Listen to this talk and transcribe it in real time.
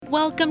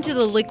Welcome to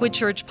the Liquid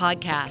Church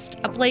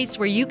Podcast, a place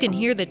where you can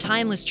hear the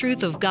timeless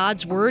truth of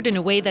God's Word in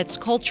a way that's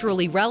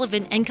culturally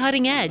relevant and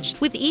cutting edge.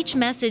 With each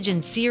message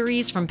and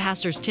series from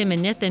Pastors Tim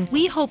and Nathan,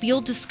 we hope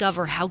you'll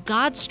discover how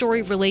God's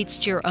story relates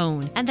to your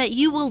own and that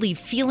you will leave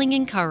feeling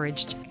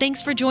encouraged.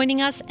 Thanks for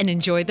joining us and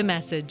enjoy the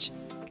message.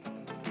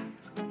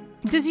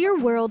 Does your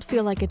world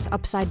feel like it's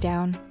upside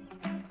down?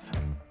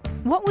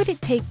 What would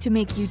it take to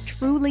make you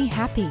truly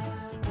happy?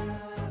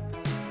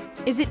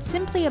 Is it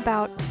simply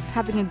about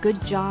having a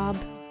good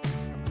job,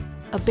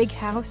 a big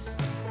house,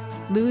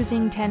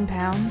 losing 10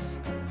 pounds,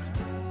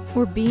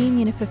 or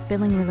being in a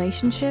fulfilling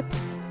relationship?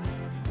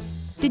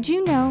 Did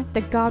you know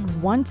that God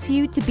wants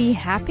you to be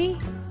happy?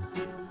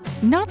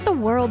 Not the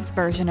world's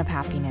version of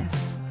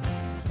happiness.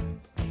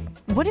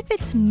 What if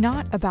it's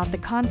not about the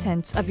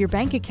contents of your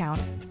bank account,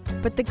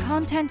 but the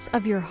contents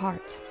of your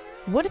heart?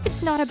 What if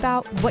it's not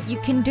about what you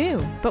can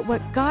do, but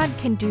what God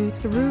can do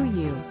through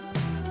you?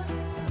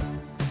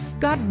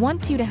 God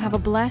wants you to have a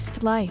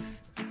blessed life.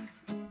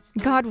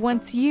 God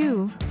wants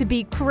you to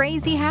be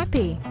crazy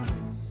happy.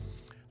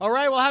 All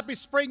right, well, happy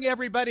spring,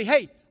 everybody.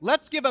 Hey,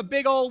 let's give a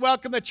big old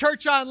welcome to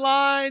Church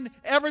Online,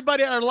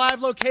 everybody at our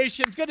live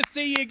locations. Good to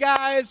see you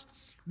guys.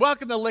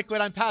 Welcome to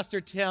Liquid. I'm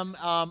Pastor Tim.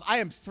 I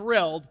am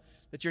thrilled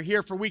that you're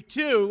here for week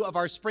 2 of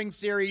our spring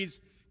series,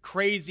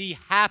 Crazy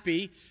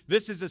Happy.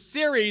 This is a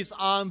series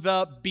on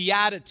the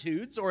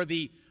Beatitudes, or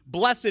the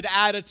blessed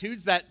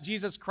attitudes that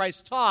Jesus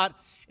Christ taught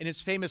in his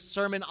famous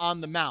Sermon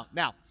on the Mount.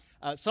 Now,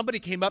 somebody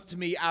came up to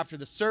me after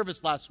the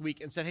service last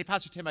week and said, "Hey,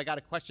 Pastor Tim, I got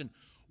a question.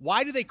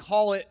 Why do they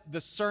call it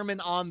the Sermon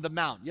on the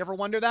Mount?" You ever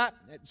wonder that?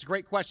 It's a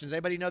great question. Does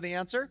anybody know the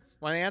answer?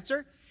 Want the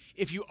answer?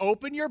 If you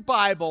open your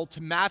Bible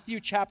to Matthew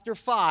chapter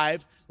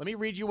 5, let me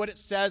read you what it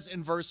says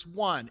in verse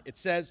 1. It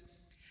says,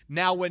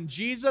 "Now when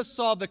Jesus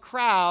saw the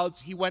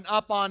crowds, he went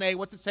up on a,"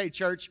 what's it say,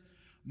 church?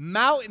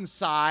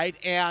 "Mountainside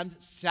and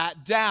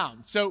sat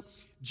down." So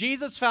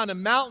Jesus found a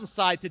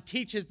mountainside to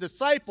teach his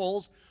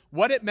disciples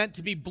what it meant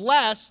to be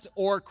blessed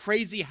or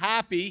crazy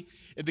happy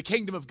in the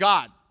kingdom of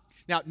God.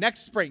 Now,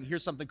 next spring,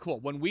 here's something cool.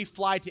 When we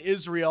fly to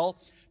Israel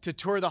to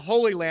tour the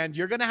Holy Land,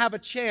 you're going to have a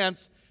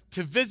chance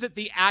to visit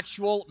the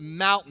actual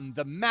mountain,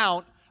 the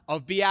Mount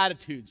of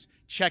Beatitudes.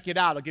 Check it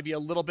out. I'll give you a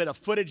little bit of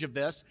footage of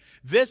this.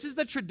 This is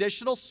the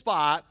traditional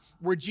spot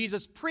where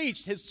Jesus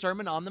preached his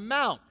Sermon on the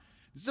Mount.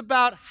 This is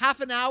about half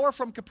an hour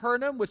from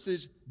Capernaum, which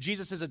is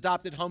Jesus'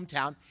 adopted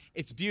hometown.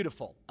 It's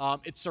beautiful.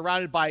 It's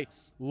surrounded by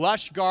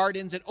lush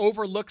gardens. It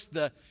overlooks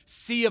the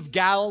Sea of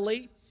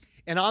Galilee.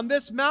 And on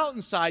this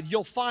mountainside,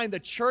 you'll find the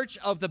Church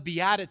of the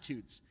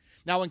Beatitudes.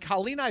 Now, when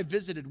Colleen and I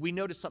visited, we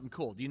noticed something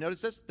cool. Do you notice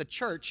this? The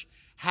church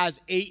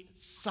has 8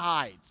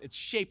 sides. It's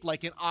shaped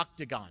like an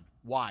octagon.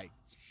 Why?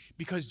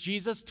 Because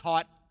Jesus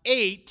taught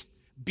 8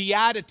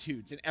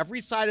 Beatitudes, and every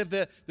side of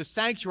the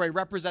sanctuary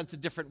represents a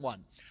different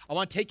one. I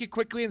want to take you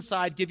quickly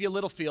inside, give you a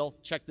little feel.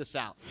 Check this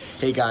out.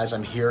 Hey guys,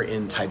 I'm here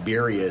in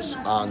Tiberias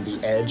on the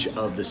edge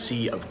of the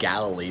Sea of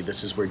Galilee.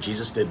 This is where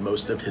Jesus did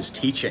most of his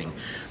teaching.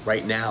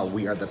 Right now,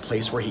 we are the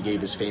place where he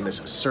gave his famous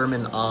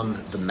Sermon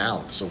on the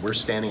Mount. So we're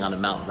standing on a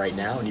mountain right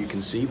now, and you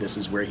can see this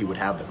is where he would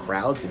have the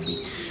crowds and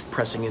be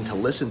pressing in to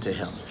listen to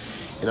him.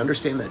 And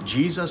understand that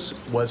Jesus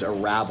was a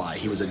rabbi.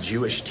 He was a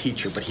Jewish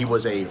teacher, but he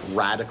was a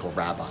radical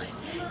rabbi.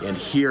 And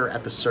here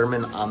at the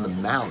Sermon on the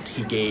Mount,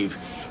 he gave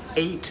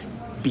 8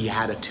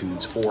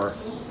 Beatitudes, or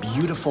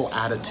beautiful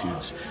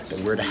attitudes that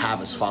we're to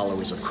have as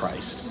followers of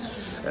Christ.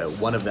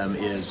 One of them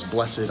is,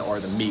 "Blessed are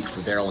the meek, for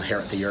they'll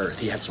inherit the earth."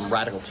 He had some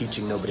radical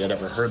teaching nobody had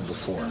ever heard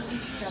before,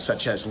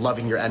 such as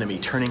loving your enemy,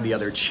 turning the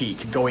other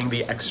cheek, going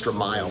the extra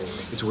mile.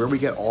 It's where we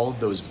get all of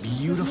those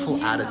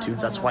beautiful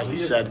attitudes. That's why he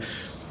said,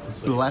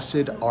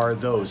 "Blessed are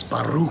those,"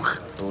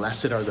 Baruch,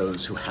 blessed are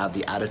those who have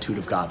the attitude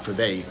of God, for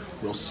they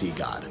will see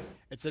God.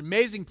 It's an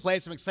amazing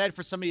place. I'm excited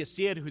for somebody to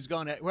see it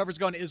whoever's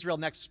going to Israel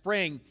next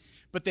spring.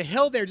 But the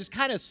hill there just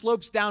kind of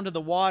slopes down to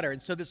the water.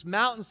 And so this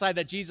mountainside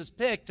that Jesus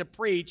picked to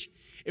preach,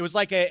 it was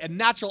like a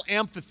natural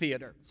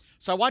amphitheater.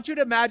 So I want you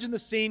to imagine the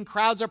scene.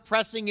 Crowds are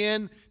pressing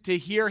in to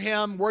hear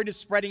him. Word is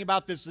spreading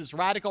about this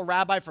radical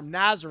rabbi from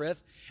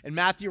Nazareth. And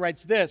Matthew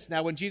writes this: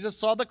 "Now when Jesus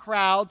saw the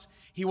crowds,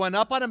 he went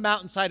up on a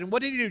mountainside." And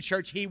what did he do,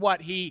 church?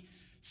 He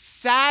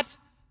sat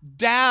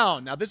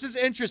down. Now this is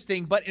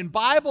interesting, but in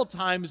Bible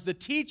times, the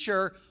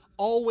teacher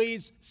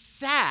always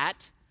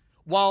sat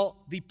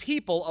while the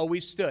people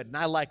always stood. And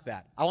I like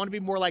that. I want to be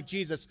more like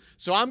Jesus.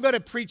 So I'm going to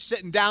preach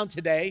sitting down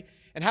today.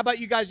 And how about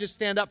you guys just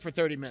stand up for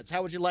 30 minutes?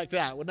 How would you like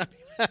that? Wouldn't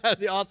that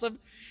be awesome?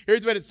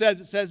 Here's what it says.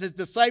 It says, his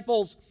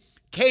disciples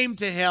came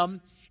to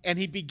him and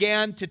he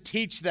began to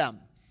teach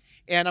them.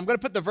 And I'm going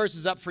to put the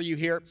verses up for you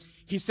here.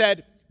 He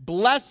said,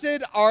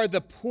 "Blessed are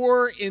the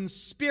poor in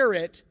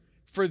spirit,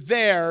 for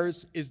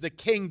theirs is the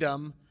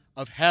kingdom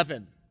of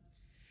heaven."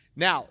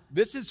 Now,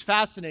 this is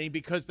fascinating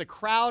because the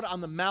crowd on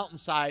the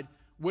mountainside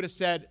would have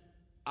said,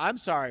 "I'm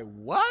sorry,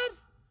 what?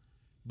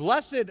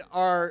 Blessed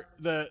are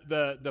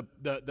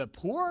the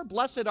poor?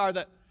 Blessed are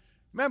the..."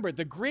 Remember,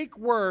 the Greek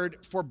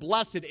word for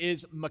blessed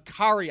is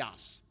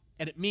makarios,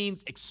 and it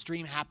means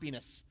extreme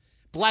happiness,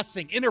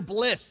 blessing, inner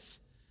bliss.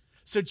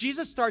 So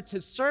Jesus starts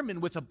his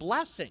sermon with a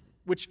blessing,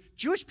 which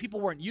Jewish people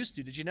weren't used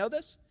to. Did you know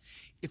this?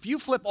 If you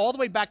flip all the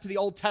way back to the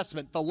Old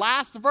Testament, the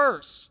last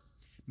verse,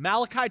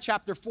 Malachi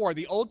chapter 4,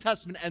 the Old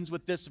Testament ends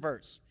with this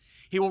verse.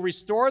 He will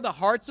restore the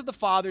hearts of the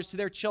fathers to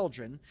their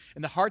children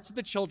and the hearts of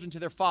the children to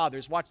their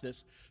fathers, watch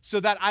this, so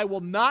that I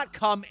will not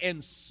come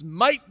and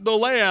smite the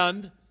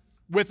land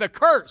with a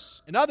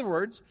curse. In other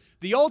words,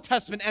 the Old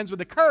Testament ends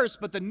with a curse,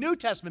 but the New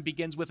Testament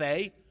begins with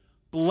a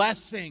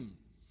blessing.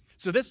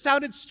 So this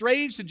sounded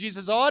strange to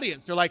Jesus'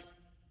 audience. They're like,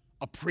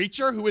 a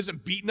preacher who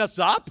isn't beating us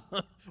up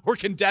or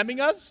condemning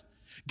us?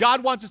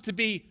 God wants us to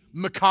be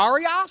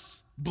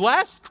makarios,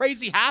 blessed,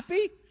 crazy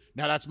happy?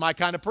 Now that's my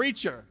kind of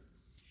preacher.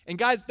 And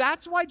guys,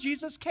 that's why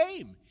Jesus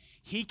came.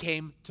 He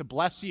came to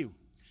bless you,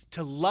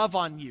 to love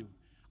on you.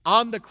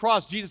 On the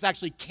cross, Jesus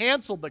actually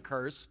canceled the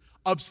curse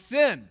of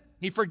sin.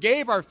 He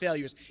forgave our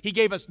failures. He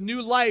gave us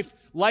new life,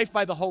 life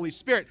by the Holy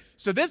Spirit.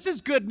 So this is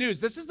good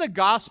news. This is the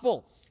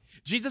gospel.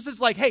 Jesus is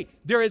like, hey,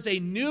 there is a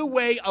new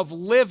way of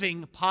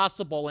living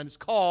possible, and it's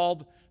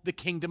called the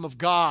kingdom of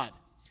God.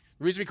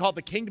 The reason we call it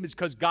the kingdom is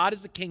because God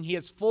is the king. He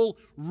has full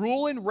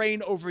rule and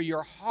reign over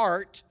your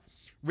heart,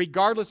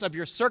 regardless of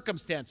your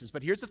circumstances.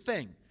 But here's the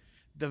thing.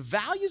 The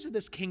values of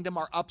this kingdom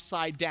are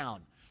upside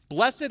down.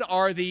 Blessed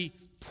are the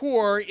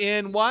poor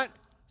in what?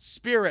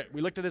 Spirit.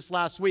 We looked at this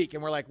last week,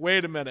 and we're like,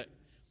 wait a minute.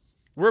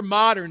 We're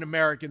modern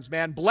Americans,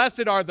 man.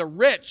 Blessed are the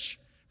rich,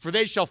 for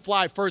they shall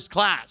fly first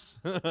class.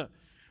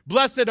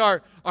 Blessed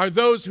are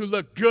those who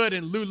look good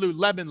in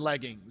Lululemon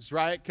leggings,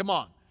 right? Come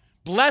on.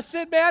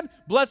 Blessed, man.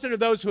 Blessed are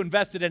those who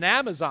invested in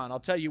Amazon. I'll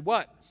tell you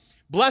what.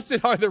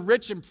 Blessed are the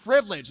rich and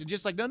privileged. And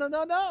just like,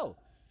 no.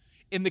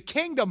 In the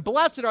kingdom,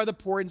 blessed are the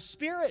poor in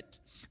spirit,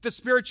 the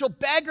spiritual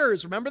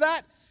beggars. Remember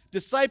that?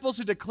 Disciples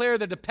who declare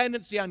their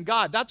dependency on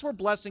God. That's where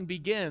blessing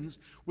begins,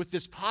 with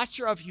this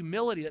posture of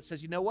humility that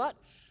says, you know what?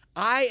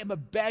 I am a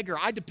beggar.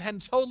 I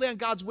depend totally on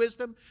God's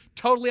wisdom,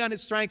 totally on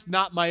his strength,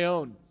 not my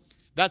own.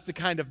 That's the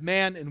kind of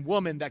man and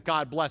woman that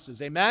God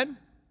blesses. Amen?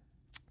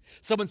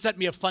 Someone sent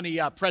me a funny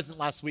present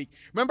last week.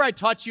 Remember I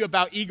taught you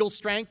about eagle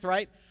strength,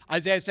 right?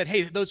 Isaiah said,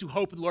 hey, those who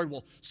hope in the Lord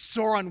will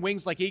soar on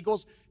wings like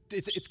eagles.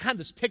 It's kind of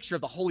this picture of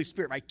the Holy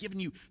Spirit, right?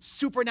 Giving you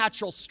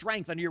supernatural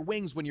strength under your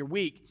wings when you're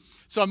weak.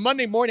 So on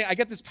Monday morning, I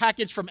get this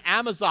package from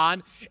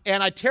Amazon,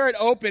 and I tear it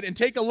open and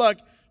take a look,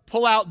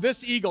 pull out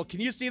this eagle. Can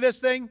you see this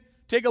thing?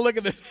 Take a look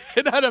at this.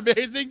 Isn't that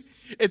amazing?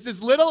 It's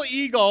this little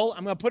eagle.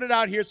 I'm going to put it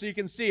out here so you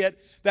can see it.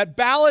 That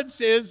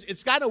balances,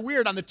 it's kind of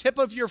weird, on the tip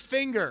of your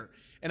finger.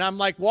 And I'm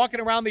like walking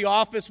around the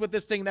office with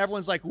this thing, and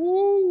everyone's like,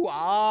 ooh,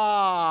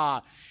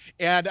 ah.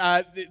 And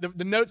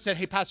the note said,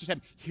 hey, Pastor Tim,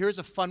 here's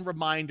a fun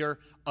reminder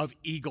of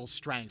eagle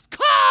strength.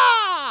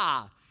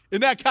 Caw!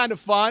 Isn't that kind of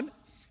fun?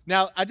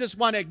 Now, I just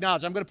want to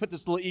acknowledge, I'm going to put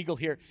this little eagle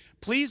here.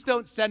 Please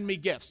don't send me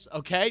gifts,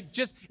 okay?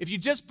 If you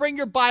just bring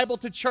your Bible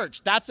to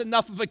church, that's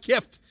enough of a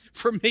gift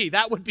for me.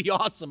 That would be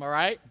awesome, all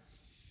right?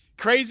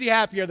 Crazy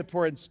happy are the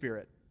poor in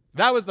spirit.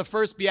 That was the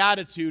first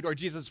beatitude, or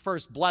Jesus'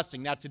 first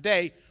blessing. Now,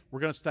 today, we're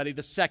going to study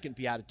the second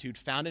beatitude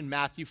found in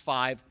Matthew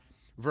 5,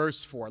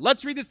 verse 4.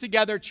 Let's read this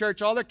together,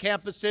 church, all their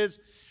campuses,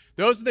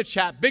 those in the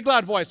chat. Big,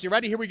 loud voice. You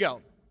ready? Here we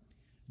go.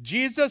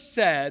 Jesus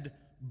said,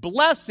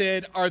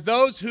 blessed are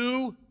those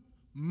who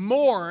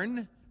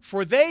mourn,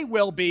 for they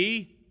will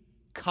be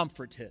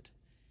comforted.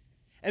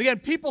 And again,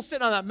 people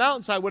sitting on that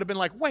mountainside would have been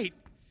like, wait,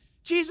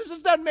 Jesus,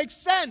 this doesn't make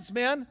sense,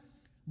 man.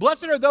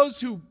 Blessed are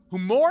those who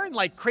mourn,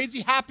 like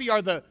crazy happy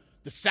are the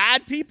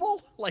sad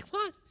people? Like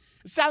what?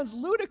 It sounds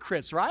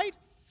ludicrous, right?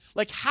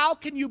 Like how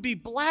can you be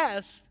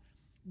blessed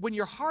when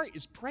your heart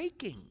is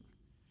breaking?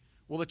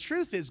 Well, the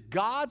truth is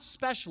God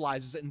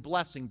specializes in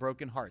blessing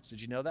broken hearts.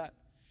 Did you know that?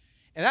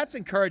 And that's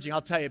encouraging,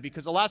 I'll tell you,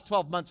 because the last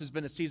 12 months has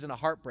been a season of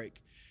heartbreak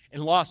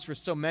and loss for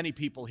so many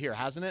people here,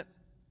 hasn't it?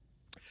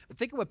 But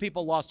think of what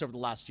people lost over the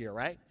last year,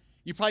 right?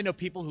 You probably know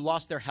people who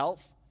lost their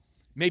health.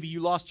 Maybe you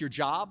lost your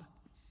job.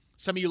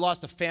 Some of you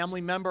lost a family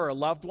member or a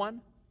loved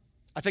one.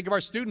 I think of our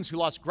students who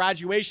lost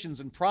graduations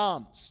and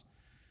proms.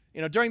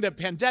 You know, during the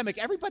pandemic,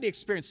 everybody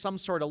experienced some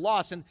sort of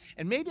loss, and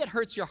maybe it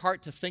hurts your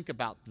heart to think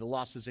about the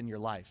losses in your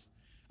life.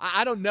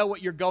 I don't know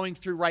what you're going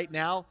through right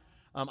now.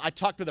 I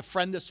talked with a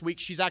friend this week.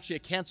 She's actually a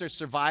cancer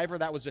survivor.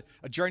 That was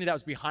a journey that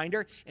was behind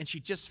her, and she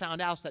just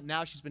found out that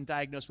now she's been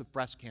diagnosed with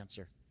breast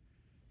cancer.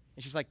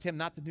 And she's like, Tim,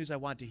 not the news I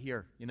wanted to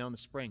hear, in the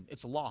spring.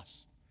 It's a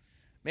loss.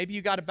 Maybe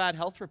you got a bad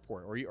health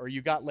report, or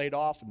you got laid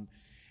off, and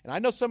I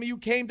know some of you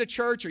came to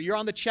church, or you're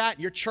on the chat,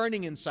 and you're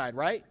churning inside,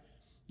 right?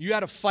 You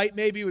had a fight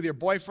maybe with your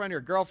boyfriend or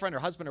girlfriend or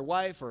husband or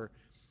wife, or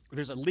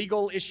there's a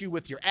legal issue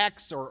with your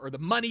ex, or the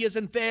money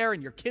isn't there,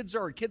 and your kids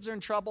are in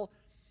trouble.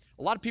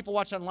 A lot of people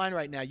watch online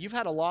right now. You've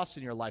had a loss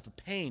in your life, a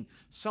pain,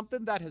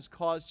 something that has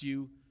caused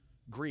you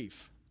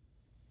grief.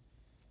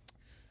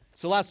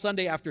 So last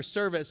Sunday after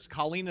service,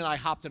 Colleen and I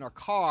hopped in our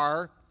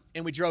car,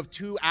 and we drove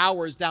 2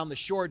 hours down the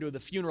shore to the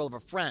funeral of a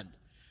friend.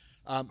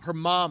 Her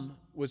mom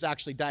was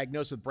actually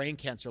diagnosed with brain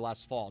cancer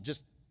last fall,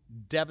 just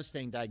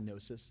devastating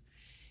diagnosis.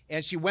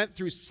 And she went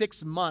through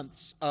 6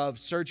 months of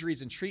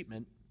surgeries and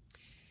treatment.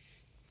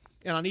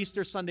 And on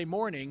Easter Sunday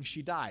morning,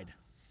 she died.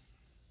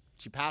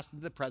 She passed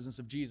into the presence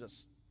of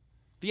Jesus.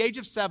 the age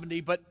of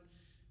 70, but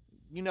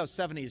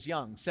 70 is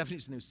young. 70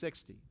 is the new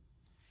 60.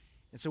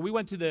 And so we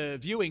went to the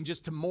viewing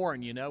just to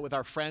mourn, with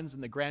our friends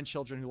and the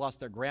grandchildren who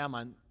lost their grandma.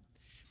 And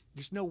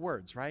there's no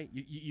words, right?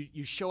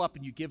 You show up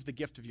and you give the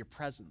gift of your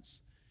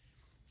presence.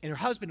 And her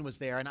husband was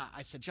there, and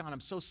I said, John, I'm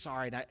so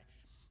sorry. And I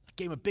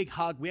gave him a big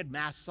hug. We had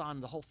masks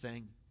on, the whole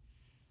thing.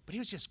 But he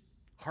was just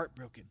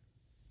heartbroken.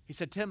 He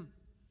said, Tim,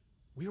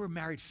 we were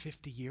married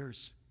 50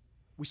 years.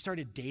 We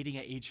started dating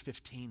at age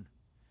 15.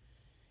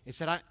 He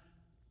said, I'm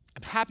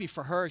happy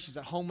for her. She's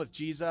at home with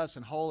Jesus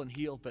and whole and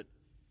healed. But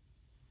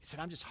he said,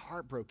 I'm just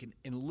heartbroken.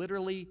 And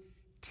literally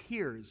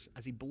tears,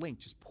 as he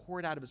blinked, just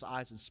poured out of his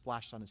eyes and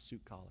splashed on his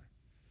suit collar.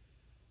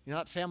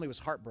 That family was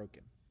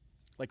heartbroken.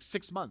 Like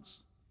 6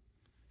 months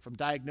from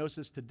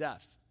diagnosis to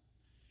death.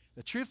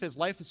 The truth is,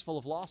 life is full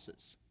of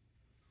losses.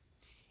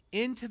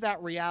 Into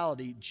that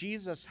reality,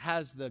 Jesus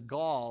has the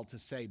gall to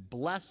say,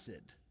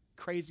 blessed,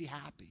 crazy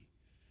happy,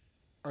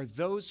 are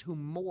those who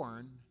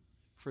mourn,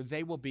 for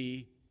they will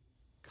be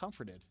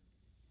comforted.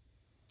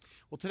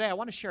 Well, today I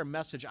want to share a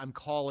message I'm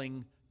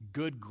calling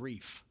Good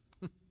Grief,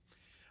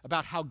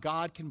 about how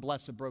God can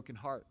bless a broken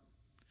heart,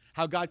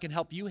 how God can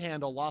help you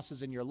handle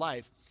losses in your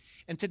life.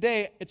 And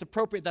today, it's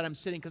appropriate that I'm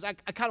sitting, because I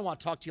kind of want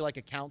to talk to you like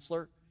a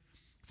counselor.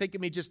 Think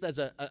of me just as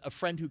a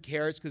friend who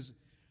cares, because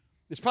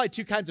there's probably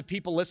two kinds of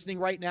people listening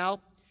right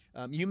now.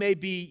 You may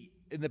be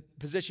in the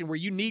position where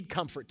you need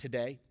comfort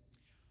today,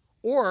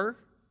 or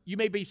you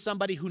may be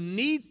somebody who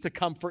needs to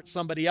comfort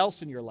somebody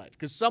else in your life,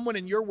 because someone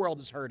in your world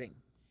is hurting.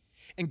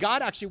 And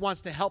God actually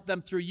wants to help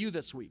them through you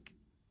this week.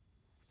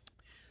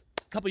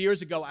 A couple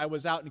years ago, I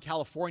was out in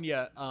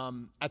California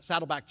at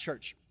Saddleback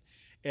Church,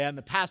 and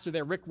the pastor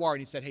there, Rick Warren,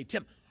 he said, hey,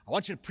 Tim, I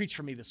want you to preach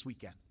for me this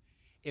weekend.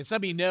 And some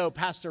of you know,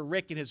 Pastor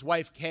Rick and his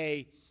wife,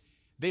 Kay,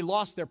 they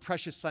lost their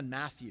precious son,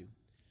 Matthew,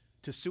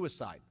 to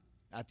suicide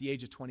at the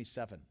age of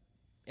 27.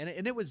 And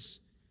it was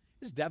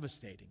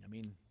devastating. I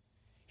mean,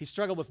 he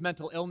struggled with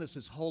mental illness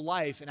his whole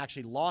life and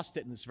actually lost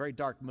it in this very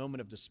dark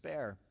moment of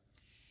despair.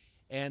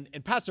 And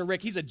Pastor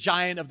Rick, he's a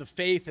giant of the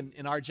faith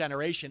in our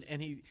generation,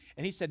 and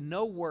he said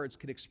no words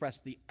could express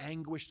the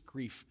anguished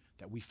grief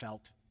that we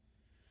felt.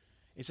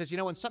 He says,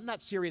 when something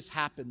that serious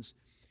happens,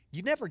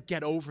 you never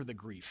get over the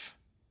grief.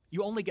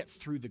 You only get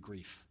through the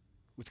grief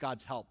with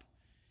God's help.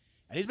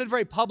 And he's been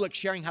very public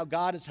sharing how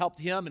God has helped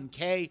him and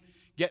Kay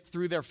get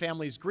through their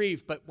family's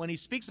grief. But when he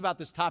speaks about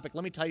this topic,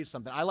 let me tell you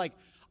something.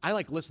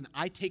 Listen,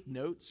 I take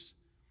notes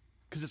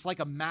because it's like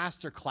a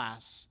master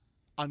class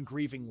on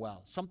grieving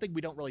well, something we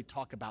don't really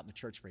talk about in the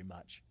church very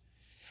much.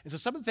 And so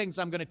some of the things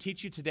I'm going to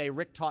teach you today,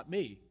 Rick taught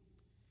me.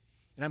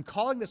 And I'm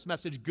calling this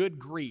message Good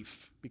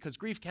Grief, because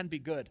grief can be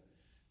good.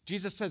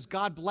 Jesus says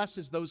God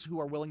blesses those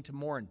who are willing to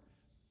mourn.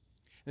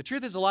 The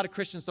truth is, a lot of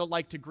Christians don't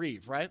like to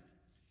grieve, right?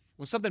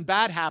 When something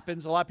bad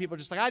happens, a lot of people are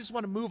just like, I just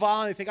want to move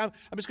on. They think, I'm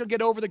just going to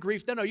get over the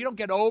grief. No, you don't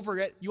get over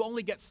it. You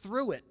only get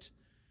through it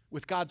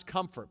with God's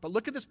comfort. But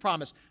look at this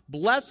promise.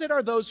 Blessed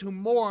are those who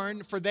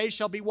mourn, for they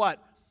shall be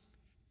what?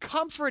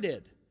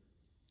 Comforted.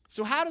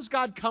 So how does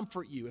God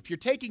comfort you? If you're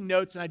taking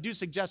notes, and I do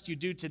suggest you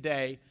do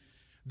today,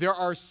 there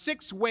are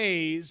 6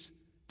 ways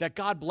that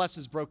God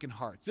blesses broken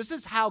hearts. This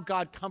is how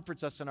God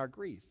comforts us in our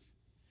grief.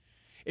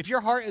 If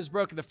your heart is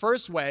broken, the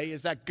first way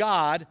is that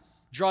God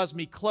draws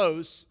me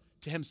close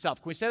to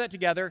himself. Can we say that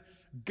together?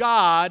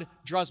 God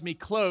draws me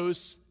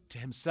close to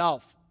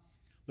himself.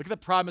 Look at the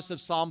promise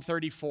of Psalm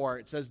 34.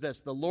 It says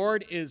this, the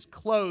Lord is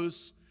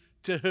close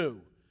to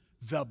who?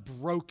 The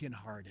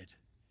brokenhearted.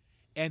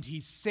 And he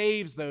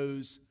saves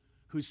those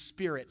whose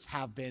spirits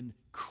have been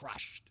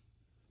crushed.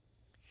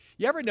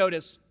 You ever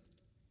notice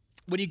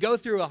when you go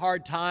through a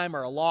hard time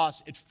or a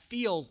loss, it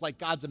feels like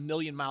God's a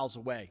million miles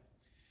away?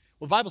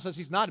 Well, the Bible says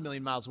he's not a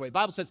million miles away. The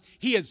Bible says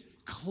he is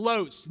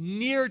close,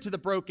 near to the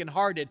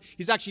brokenhearted.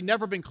 He's actually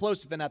never been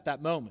closer than at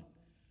that moment.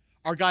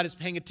 Our God is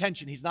paying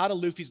attention. He's not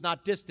aloof. He's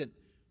not distant.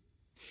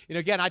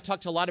 Again, I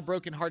talk to a lot of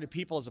brokenhearted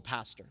people as a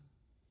pastor.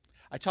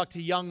 I talk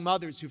to young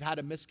mothers who've had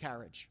a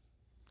miscarriage.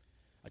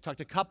 I talk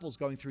to couples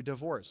going through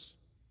divorce.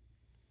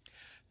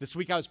 This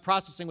week I was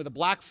processing with a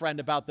black friend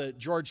about the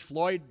George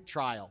Floyd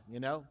trial,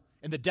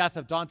 and the death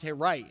of Daunte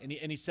Wright. And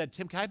he said,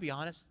 Tim, can I be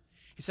honest?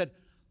 He said,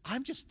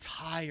 I'm just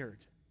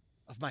tired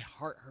of my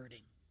heart hurting.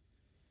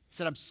 He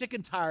said, I'm sick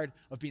and tired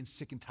of being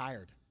sick and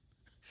tired.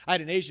 I had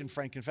an Asian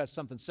friend confess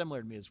something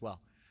similar to me as well.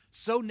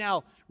 So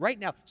right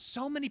now,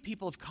 so many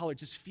people of color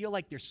just feel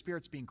like their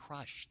spirit's being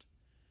crushed.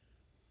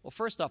 Well,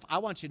 first off, I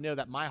want you to know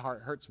that my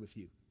heart hurts with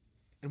you.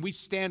 And we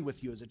stand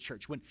with you as a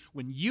church. When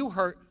you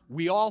hurt,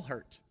 we all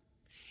hurt.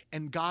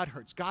 And God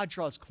hurts. God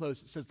draws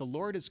close. It says the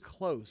Lord is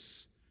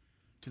close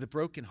to the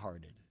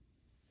brokenhearted.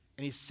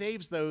 And he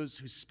saves those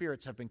whose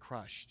spirits have been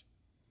crushed.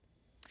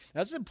 Now,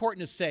 this is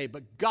important to say,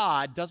 but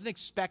God doesn't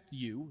expect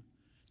you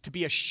to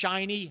be a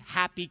shiny,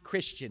 happy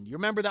Christian. You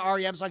remember the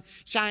REM song,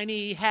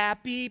 Shiny,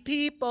 Happy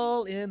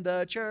People in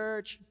the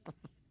Church?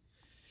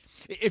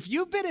 If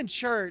you've been in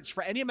church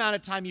for any amount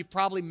of time, you've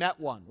probably met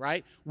one,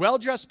 right?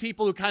 Well-dressed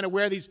people who kind of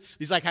wear these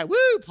like,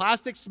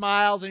 plastic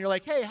smiles, and you're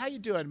like, hey, how you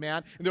doing,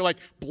 man? And they're like,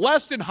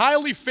 blessed and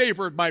highly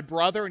favored, my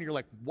brother. And you're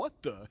like, what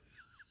the?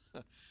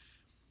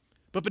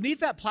 But beneath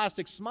that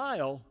plastic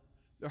smile,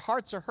 their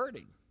hearts are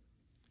hurting.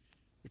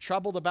 They're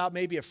troubled about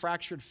maybe a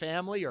fractured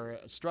family or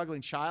a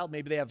struggling child.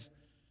 Maybe they have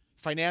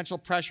financial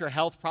pressure,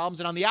 health problems.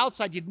 And on the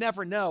outside, you'd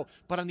never know.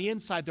 But on the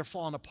inside, they're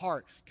falling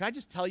apart. Can I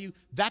just tell you,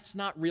 that's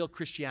not real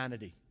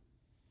Christianity.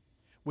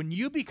 When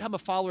you become a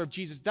follower of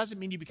Jesus, it doesn't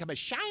mean you become a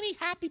shiny,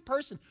 happy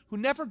person who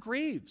never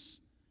grieves.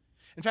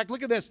 In fact,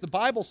 look at this. The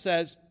Bible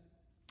says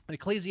in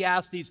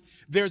Ecclesiastes,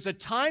 there's a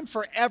time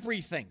for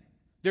everything.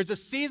 There's a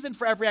season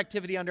for every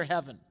activity under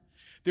heaven.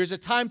 There's a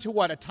time to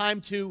what? A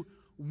time to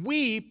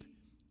weep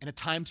and a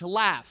time to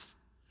laugh.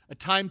 A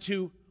time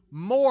to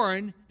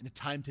mourn and a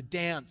time to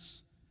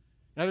dance.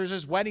 In other words,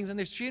 there's weddings and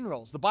there's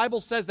funerals. The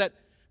Bible says that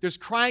there's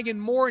crying and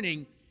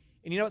mourning.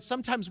 And you know what?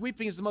 Sometimes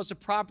weeping is the most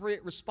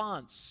appropriate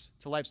response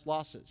to life's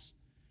losses.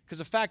 Because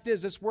the fact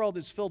is, this world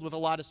is filled with a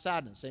lot of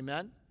sadness.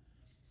 Amen?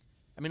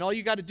 I mean, all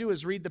you got to do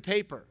is read the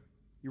paper.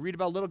 You read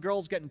about little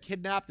girls getting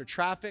kidnapped or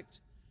trafficked.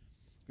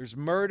 There's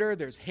murder.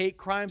 There's hate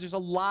crimes. There's a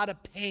lot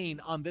of pain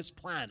on this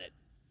planet.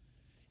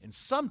 And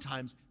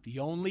sometimes the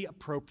only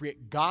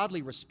appropriate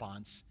godly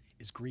response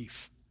is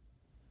grief.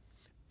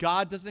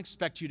 God doesn't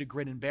expect you to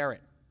grin and bear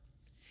it.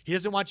 He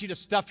doesn't want you to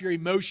stuff your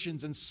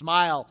emotions and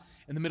smile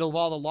in the middle of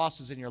all the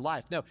losses in your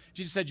life. No,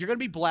 Jesus said you're going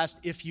to be blessed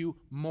if you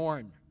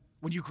mourn,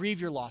 when you grieve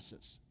your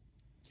losses.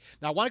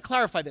 Now, I want to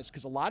clarify this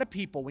because a lot of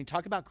people, when you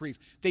talk about grief,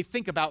 they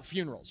think about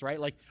funerals, right?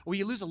 Like, when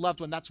you lose a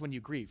loved one, that's when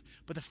you grieve.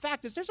 But the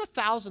fact is, there's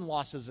 1,000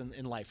 losses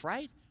in life,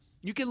 right?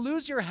 You can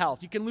lose your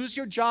health. You can lose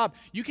your job.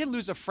 You can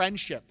lose a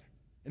friendship,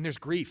 and there's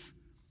grief.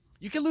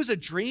 You can lose a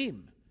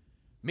dream.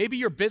 Maybe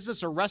your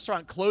business or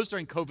restaurant closed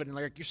during COVID,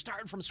 and you're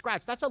starting from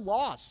scratch. That's a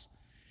loss.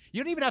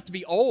 You don't even have to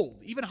be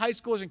old. Even high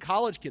schoolers and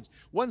college kids.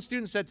 One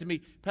student said to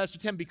me, Pastor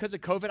Tim, because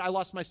of COVID, I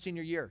lost my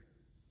senior year.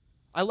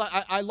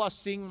 I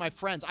lost seeing my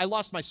friends. I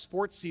lost my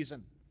sports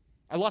season.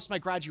 I lost my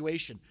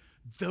graduation.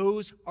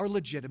 Those are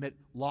legitimate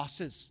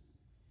losses.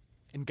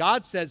 And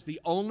God says the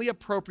only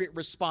appropriate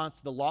response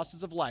to the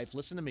losses of life,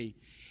 listen to me,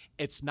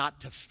 it's not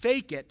to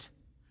fake it,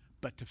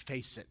 but to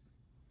face it.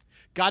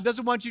 God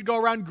doesn't want you to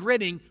go around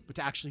grinning, but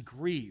to actually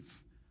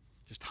grieve.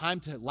 There's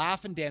time to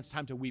laugh and dance,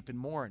 time to weep and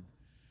mourn.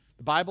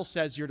 The Bible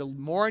says you're to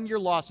mourn your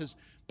losses,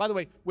 by the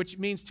way, which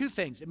means two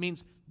things. It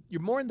means you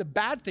mourn the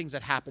bad things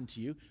that happened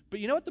to you, but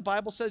you know what the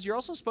Bible says? You're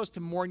also supposed to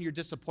mourn your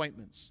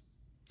disappointments.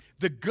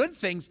 The good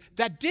things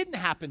that didn't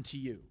happen to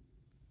you.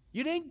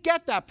 You didn't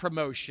get that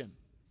promotion.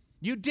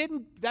 You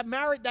didn't, that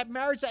marriage,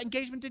 that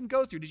engagement didn't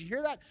go through. Did you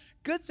hear that?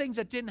 Good things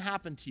that didn't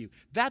happen to you.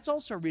 That's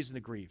also a reason to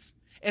grieve.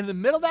 And in the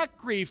middle of that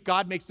grief,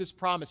 God makes this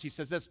promise. He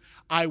says this,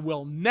 I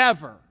will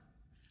never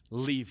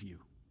leave you,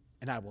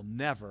 and I will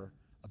never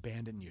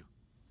abandon you.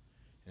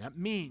 And that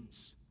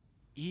means,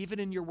 even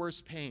in your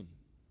worst pain,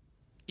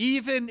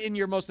 even in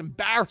your most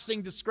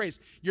embarrassing disgrace,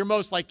 your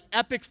most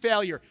epic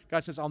failure,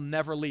 God says, I'll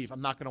never leave.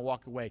 I'm not going to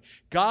walk away.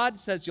 God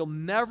says, I'll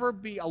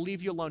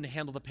leave you alone to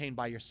handle the pain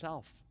by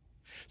yourself.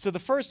 So the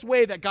first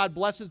way that God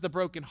blesses the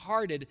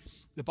brokenhearted,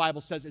 the Bible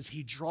says, is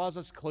he draws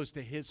us close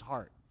to his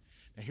heart.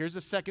 Now here's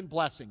the second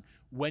blessing.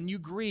 When you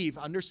grieve,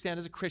 understand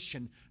as a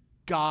Christian,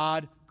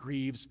 God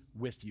grieves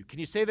with you. Can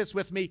you say this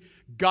with me?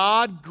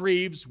 God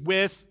grieves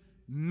with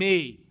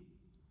me.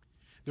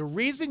 The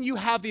reason you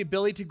have the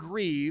ability to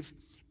grieve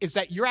is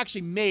that you're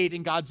actually made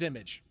in God's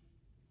image.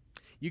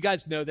 You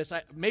guys know this.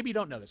 Maybe you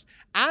don't know this.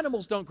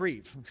 Animals don't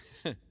grieve.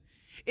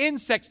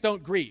 Insects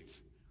don't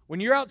grieve. When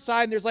you're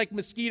outside and there's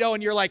mosquito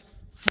and you're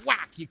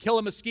thwack, you kill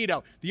a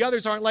mosquito. The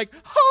others aren't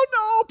oh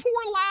no,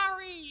 poor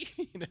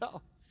Larry.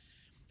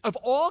 Of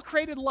all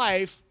created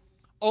life,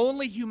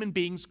 only human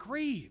beings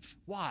grieve.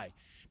 Why?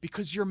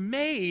 Because you're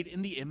made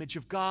in the image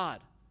of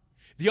God.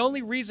 The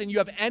only reason you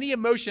have any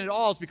emotion at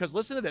all is because,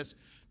 listen to this,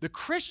 the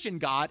Christian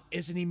God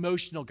is an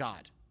emotional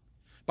God.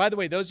 By the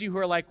way, those of you who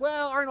are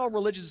aren't all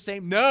religions the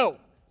same? No.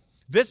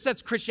 This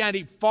sets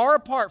Christianity far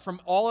apart from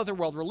all other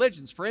world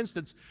religions. For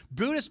instance,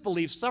 Buddhists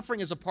believe suffering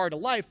is a part of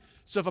life.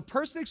 So if a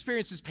person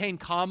experiences pain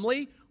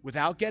calmly,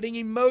 without getting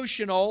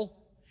emotional,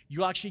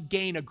 you'll actually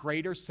gain a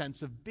greater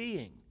sense of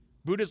being.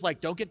 Buddha's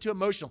don't get too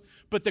emotional.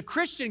 But the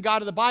Christian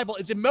God of the Bible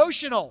is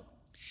emotional.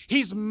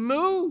 He's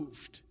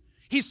moved.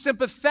 He's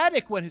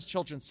sympathetic when his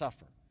children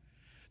suffer.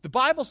 The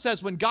Bible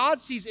says when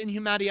God sees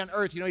inhumanity on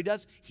earth, you know what he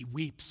does? He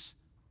weeps.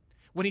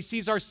 When he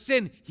sees our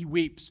sin, he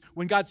weeps.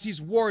 When God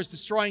sees wars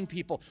destroying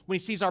people, when he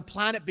sees our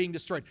planet being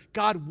destroyed,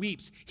 God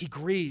weeps. He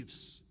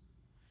grieves.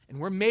 And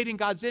we're made in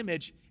God's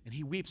image, and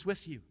he weeps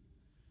with you.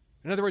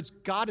 In other words,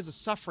 God is a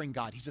suffering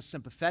God. He's a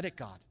sympathetic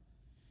God.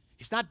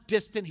 He's not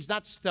distant. He's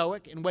not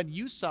stoic. And when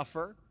you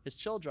suffer, his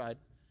children,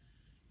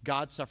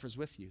 God suffers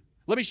with you.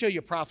 Let me show you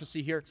a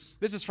prophecy here.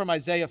 This is from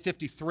Isaiah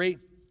 53.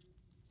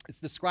 It's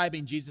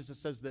describing Jesus. It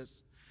says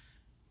this.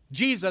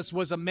 Jesus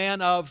was a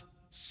man of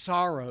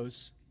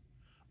sorrows,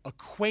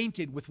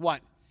 acquainted with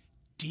what?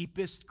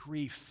 Deepest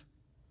grief.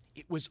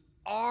 It was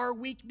our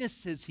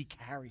weaknesses he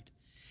carried.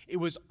 It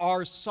was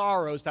our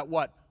sorrows that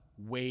what?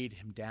 Weighed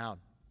him down.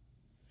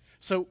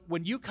 So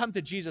when you come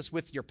to Jesus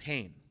with your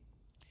pain,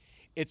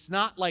 it's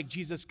not like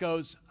Jesus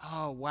goes,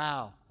 oh,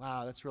 wow,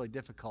 that's really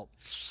difficult.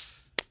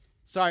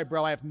 Sorry,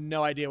 bro, I have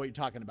no idea what you're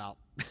talking about.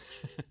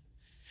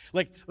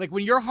 like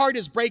when your heart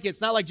is breaking, it's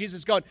not like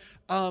Jesus going,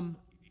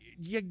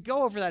 you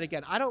go over that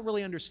again. I don't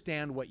really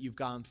understand what you've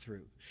gone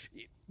through.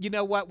 You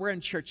know what? We're in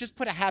church. Just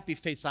put a happy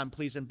face on,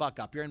 please, and buck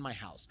up. You're in my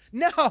house.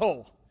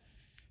 No.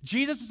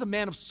 Jesus is a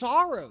man of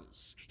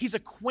sorrows. He's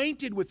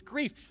acquainted with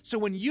grief. So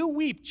when you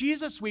weep,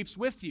 Jesus weeps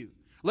with you.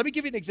 Let me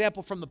give you an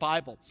example from the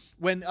Bible.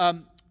 When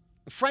a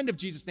friend of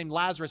Jesus named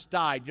Lazarus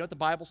died, you know what the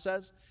Bible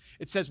says?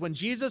 It says, when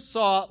Jesus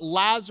saw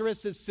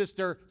Lazarus'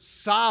 sister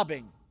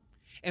sobbing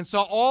and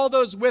saw all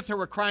those with her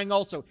were crying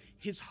also,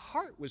 his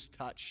heart was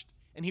touched.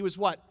 And he was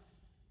what?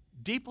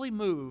 Deeply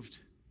moved.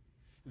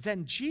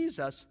 Then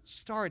Jesus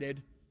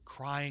started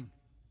crying.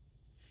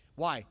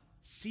 Why?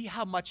 See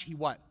how much he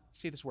what?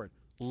 See this word.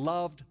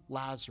 Loved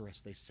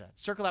Lazarus, they said.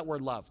 Circle that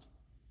word loved.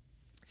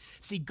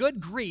 See,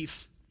 good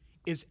grief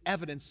is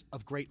evidence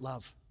of great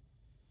love.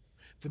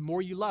 The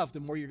more you love, the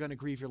more you're going to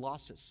grieve your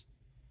losses.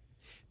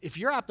 If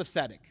you're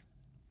apathetic,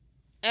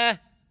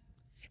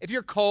 if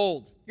you're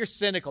cold, you're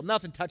cynical,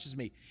 nothing touches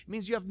me, it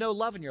means you have no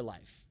love in your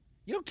life.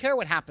 You don't care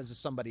what happens to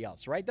somebody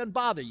else, right? It doesn't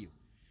bother you.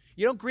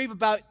 You don't grieve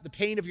about the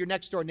pain of your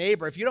next door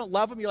neighbor. If you don't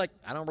love them, you're like,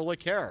 I don't really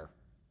care.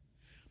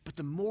 But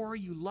the more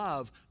you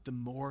love, the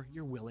more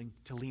you're willing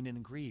to lean in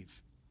and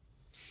grieve.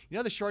 You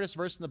know the shortest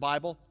verse in the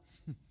Bible?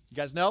 You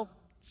guys know?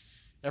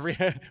 When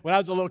I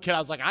was a little kid, I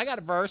was like, I got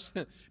a verse.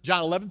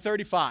 John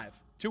 11:35,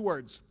 2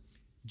 words.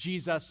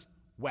 Jesus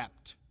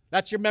wept.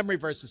 That's your memory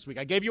verse this week.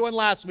 I gave you one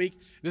last week.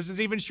 This is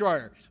even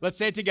shorter. Let's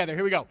say it together.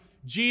 Here we go.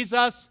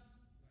 Jesus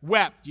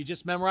wept. You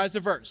just memorized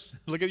the verse.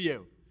 Look at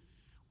you.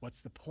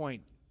 What's the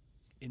point?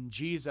 In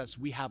Jesus,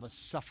 we have a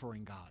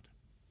suffering God.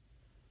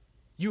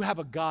 You have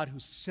a God who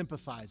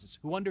sympathizes,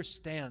 who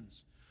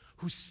understands,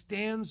 who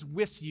stands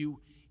with you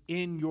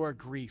in your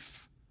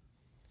grief.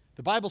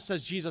 The Bible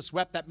says Jesus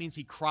wept. That means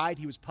he cried.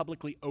 He was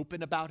publicly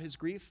open about his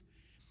grief.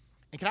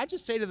 And can I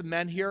just say to the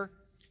men here,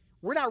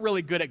 we're not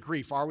really good at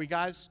grief, are we,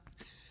 guys?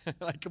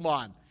 Like, come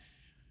on.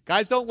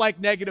 Guys don't like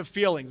negative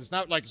feelings. It's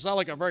not like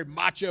a very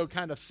macho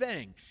kind of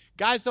thing.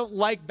 Guys don't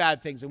like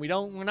bad things, and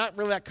we're not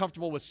really that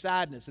comfortable with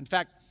sadness. In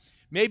fact,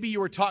 maybe you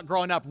were taught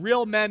growing up,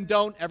 real men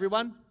don't,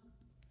 everyone,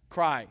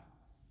 cry.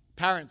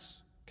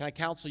 Parents, can I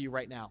counsel you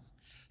right now?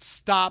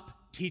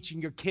 Stop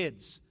teaching your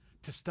kids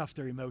to stuff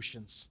their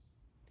emotions.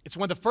 It's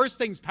one of the first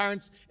things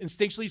parents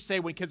instinctually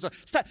say when kids are,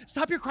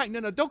 stop your crying.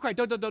 No, don't cry.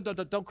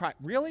 Don't cry.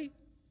 Really?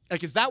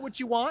 Like, is that what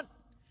you want?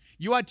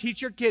 You want to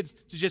teach your kids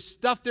to just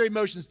stuff their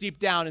emotions deep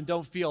down and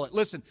don't feel it.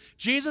 Listen,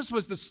 Jesus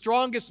was the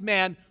strongest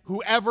man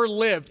who ever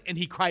lived, and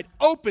he cried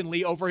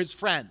openly over his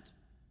friend.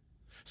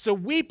 So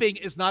weeping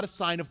is not a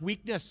sign of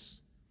weakness.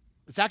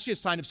 It's actually a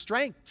sign of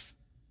strength.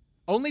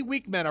 Only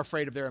weak men are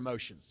afraid of their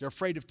emotions. They're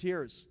afraid of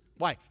tears.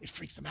 Why? It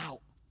freaks them out.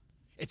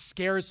 It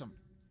scares them.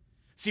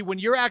 See, when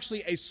you're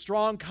actually a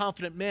strong,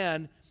 confident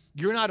man,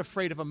 you're not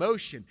afraid of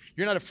emotion.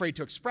 You're not afraid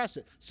to express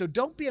it. So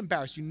don't be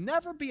embarrassed. You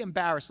never be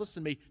embarrassed,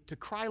 listen to me, to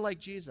cry like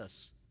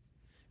Jesus.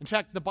 In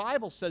fact, the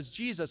Bible says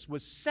Jesus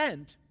was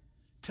sent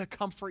to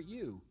comfort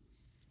you.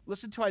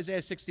 Listen to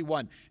Isaiah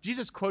 61.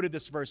 Jesus quoted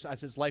this verse as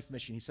his life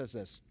mission. He says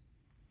this,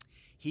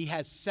 he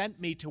has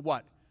sent me to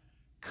what?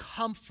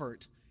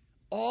 Comfort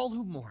all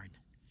who mourn,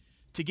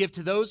 to give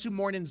to those who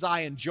mourn in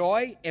Zion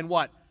joy and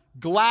what?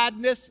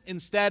 Gladness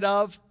instead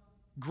of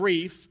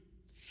grief,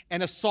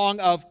 and a song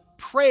of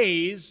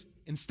praise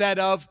instead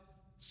of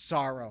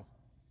sorrow.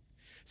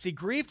 See,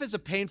 grief is a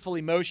painful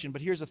emotion,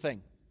 but here's the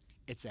thing.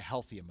 It's a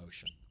healthy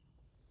emotion.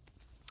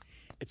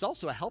 It's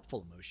also a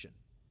helpful emotion.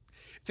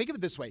 Think of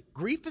it this way.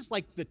 Grief is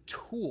like the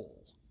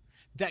tool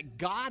that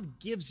God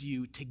gives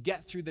you to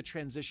get through the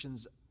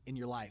transitions in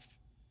your life.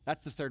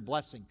 That's the third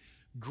blessing.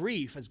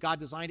 Grief, as God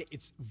designed it,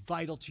 it's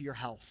vital to your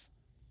health.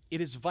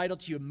 It is vital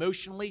to you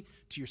emotionally,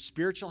 to your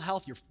spiritual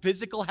health, your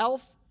physical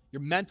health,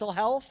 your mental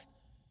health.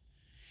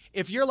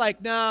 If you're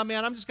like, nah,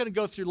 man, I'm just going to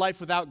go through life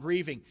without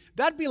grieving,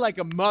 that'd be like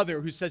a mother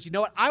who says, you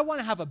know what, I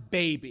want to have a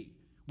baby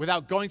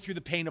without going through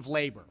the pain of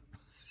labor.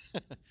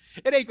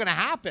 It ain't going to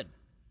happen.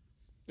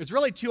 There's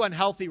really two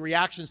unhealthy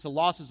reactions to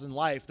losses in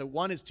life. The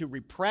one is to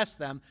repress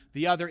them.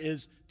 The other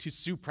is to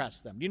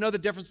suppress them. You know the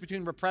difference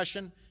between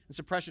repression and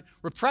suppression?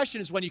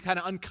 Repression is when you kind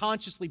of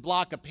unconsciously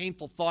block a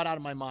painful thought out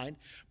of my mind.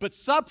 But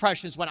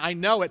suppression is when I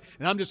know it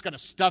and I'm just going to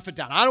stuff it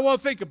down. I don't want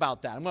to think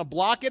about that. I'm going to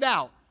block it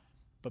out.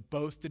 But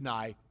both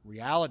deny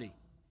reality.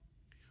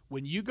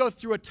 When you go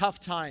through a tough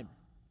time,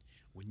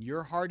 when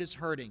your heart is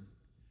hurting,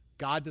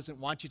 God doesn't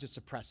want you to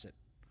suppress it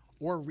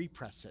or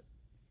repress it.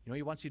 You know what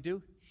he wants you to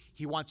do?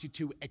 He wants you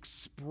to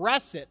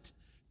express it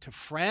to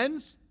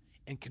friends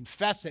and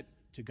confess it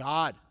to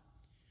God.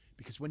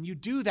 Because when you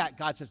do that,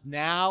 God says,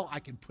 now I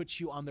can put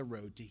you on the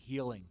road to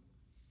healing.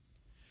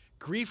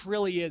 Grief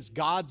really is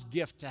God's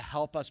gift to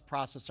help us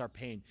process our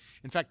pain.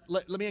 In fact,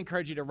 let me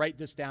encourage you to write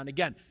this down.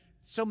 Again,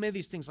 so many of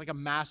these things like a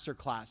master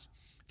class.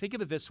 Think of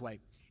it this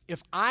way.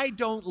 If I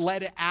don't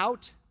let it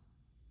out,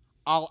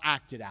 I'll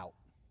act it out.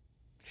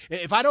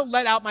 If I don't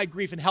let out my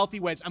grief in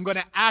healthy ways, I'm going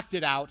to act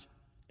it out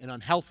in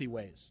unhealthy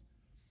ways.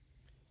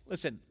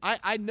 Listen,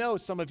 I know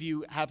some of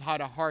you have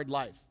had a hard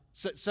life.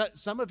 So,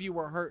 some of you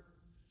were hurt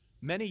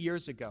many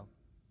years ago.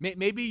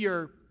 Maybe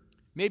your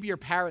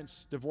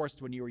parents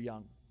divorced when you were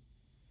young.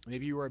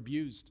 Maybe you were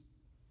abused.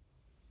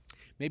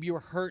 Maybe you were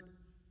hurt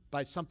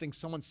by something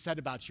someone said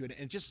about you, and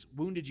it just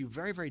wounded you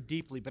very, very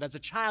deeply. But as a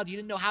child, you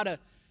didn't know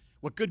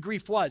what good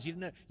grief was. You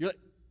didn't know,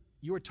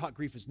 you were taught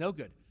grief is no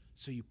good.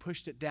 So you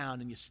pushed it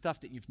down and you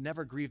stuffed it. You've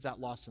never grieved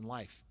that loss in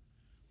life.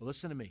 Well,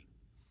 listen to me.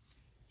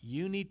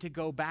 You need to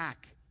go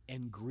back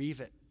and grieve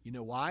it. You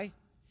know why?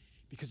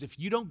 Because if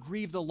you don't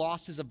grieve the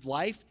losses of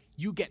life,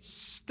 you get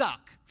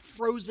stuck,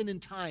 frozen in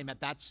time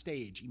at that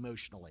stage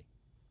emotionally.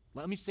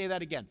 Let me say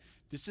that again.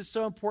 This is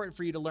so important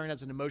for you to learn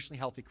as an emotionally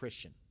healthy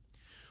Christian.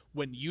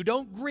 When you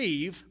don't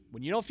grieve,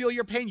 when you don't feel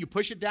your pain, you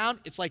push it down,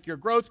 it's like your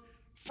growth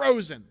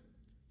frozen.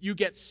 You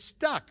get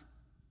stuck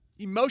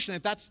emotionally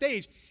at that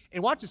stage.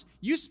 And watch this,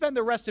 you spend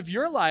the rest of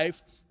your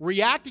life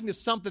reacting to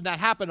something that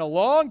happened a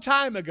long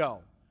time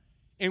ago.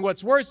 And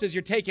what's worse is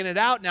you're taking it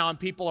out now on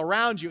people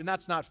around you, and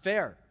that's not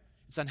fair.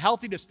 It's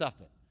unhealthy to stuff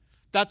it.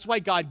 That's why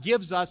God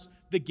gives us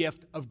the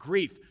gift of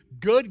grief.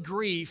 Good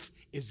grief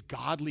is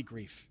godly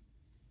grief.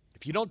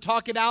 If you don't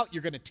talk it out,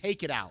 you're going to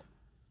take it out.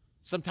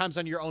 Sometimes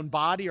on your own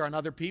body or on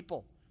other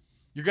people.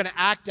 You're going to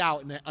act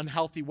out in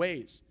unhealthy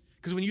ways.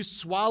 Because when you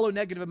swallow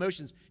negative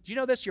emotions, do you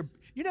know this?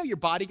 Your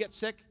body gets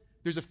sick?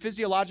 There's a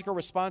physiological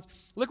response.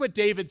 Look what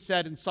David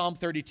said in Psalm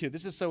 32.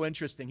 This is so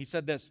interesting. He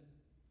said this.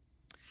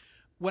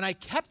 When I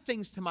kept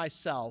things to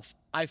myself,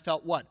 I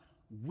felt what?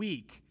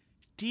 Weak.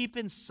 Deep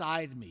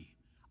inside me,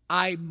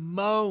 I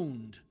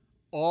moaned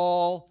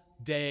all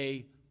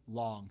day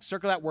long.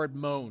 Circle that word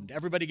moaned.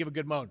 Everybody give a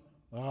good moan.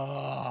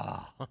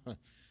 Oh.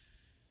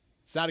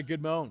 It's not a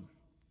good moan.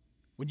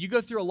 When you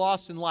go through a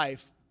loss in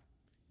life,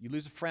 you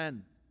lose a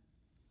friend,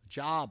 a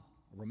job,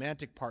 a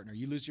romantic partner,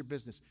 you lose your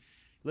business.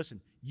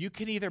 Listen, you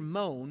can either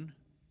moan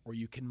or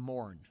you can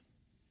mourn.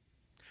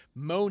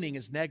 Moaning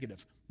is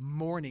negative.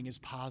 Mourning is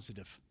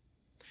positive.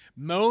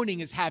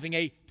 Moaning is having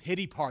a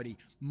pity party.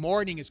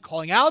 Mourning is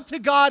calling out to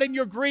God in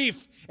your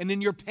grief and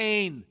in your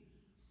pain.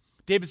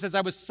 David says,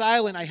 I was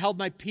silent. I held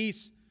my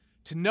peace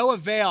to no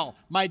avail.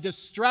 My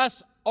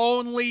distress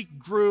only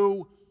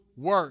grew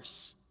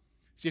worse.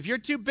 See, if you're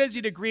too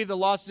busy to grieve the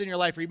losses in your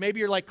life, or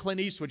maybe you're like Clint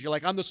Eastwood, you're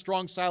like, I'm the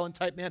strong, silent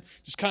type man,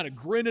 just kind of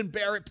grin and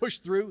bear it, push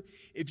through.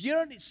 If you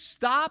don't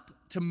stop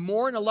to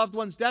mourn a loved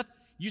one's death,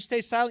 you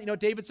stay silent. You know what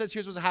David says?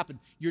 Here's what's happened.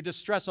 Your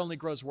distress only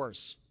grows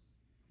worse.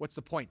 What's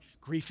the point?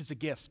 Grief is a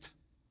gift.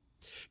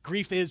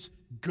 Grief is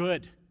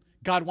good.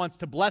 God wants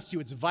to bless you.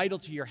 It's vital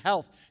to your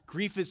health.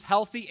 Grief is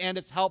healthy and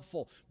it's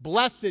helpful.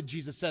 Blessed,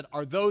 Jesus said,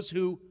 are those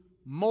who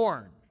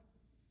mourn,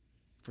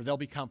 for they'll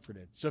be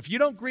comforted. So if you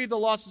don't grieve the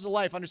losses of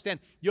life, understand,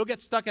 you'll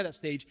get stuck at that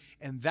stage,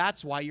 and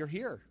that's why you're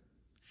here.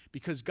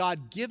 Because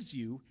God gives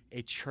you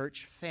a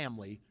church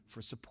family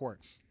for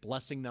support.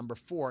 Blessing number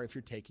 4, if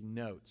you're taking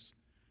notes.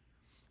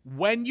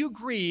 When you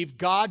grieve,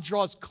 God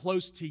draws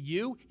close to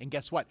you, and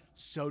guess what?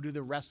 So do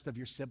the rest of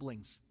your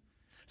siblings.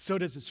 So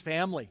does his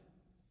family.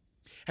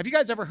 Have you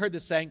guys ever heard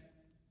this saying?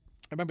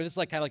 I remember this is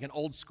kind of like an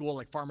old school,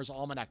 like Farmer's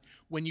Almanac.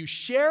 When you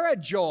share a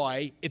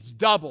joy, it's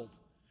doubled.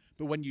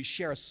 But when you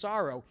share a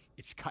sorrow,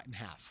 it's cut in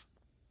half.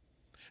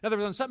 In other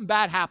words, when something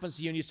bad happens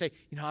to you and you say,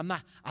 I'm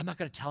not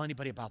going to tell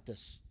anybody about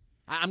this.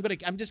 I'm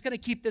just going to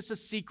keep this a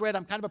secret.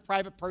 I'm kind of a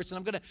private person.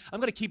 I'm going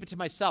to keep it to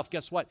myself.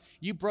 Guess what?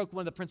 You broke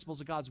one of the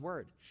principles of God's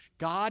word.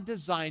 God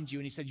designed you,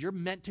 and he said, you're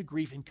meant to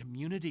grieve in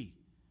community,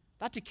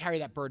 not to carry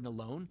that burden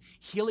alone.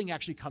 Healing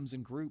actually comes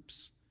in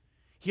groups.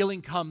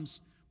 Healing comes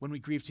when we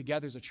grieve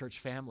together as a church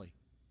family.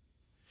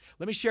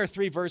 Let me share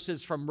 3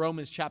 verses from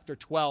Romans chapter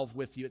 12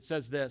 with you. It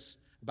says this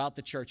about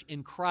the church.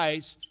 In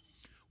Christ,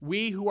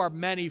 we who are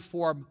many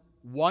form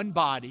one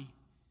body,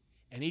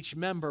 and each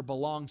member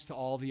belongs to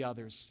all the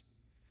others.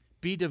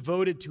 Be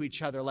devoted to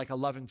each other like a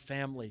loving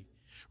family.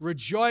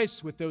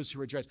 Rejoice with those who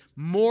rejoice.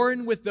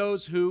 Mourn with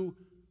those who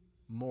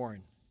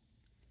mourn.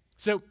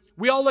 So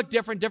we all look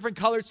different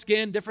colored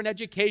skin, different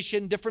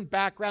education, different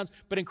backgrounds,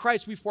 but in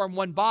Christ we form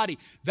one body.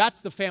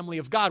 That's the family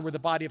of God. We're the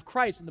body of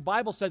Christ. And the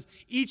Bible says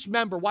each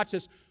member, watch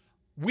this,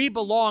 we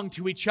belong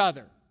to each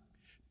other.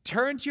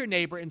 Turn to your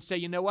neighbor and say,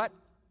 you know what?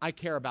 I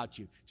care about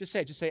you. Just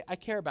say, I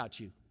care about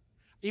you.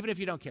 Even if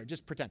you don't care,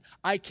 just pretend.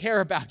 I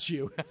care about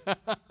you.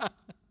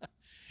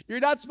 You're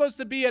not supposed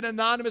to be an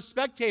anonymous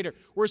spectator.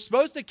 We're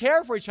supposed to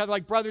care for each other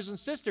like brothers and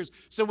sisters.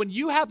 So when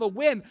you have a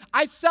win,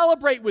 I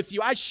celebrate with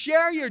you. I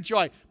share your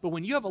joy. But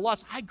when you have a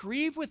loss, I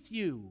grieve with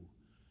you.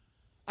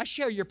 I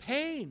share your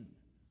pain.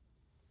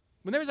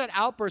 When there was that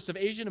outburst of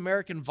Asian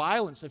American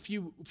violence a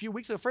few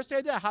weeks ago, the first thing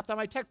I did, I hopped on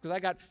my text because I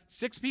got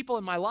 6 people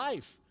in my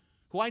life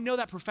who I know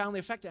that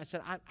profoundly affected. I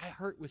said, I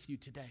hurt with you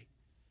today.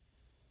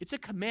 It's a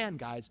command,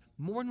 guys.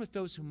 Mourn with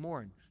those who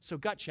mourn. So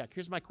gut check.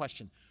 Here's my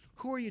question.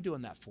 Who are you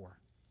doing that for?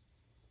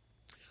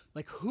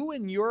 Like, who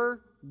in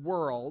your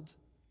world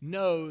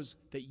knows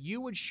that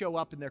you would show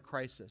up in their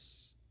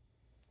crisis?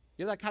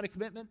 You have that kind of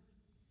commitment?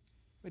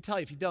 Let me tell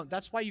you, if you don't,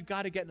 that's why you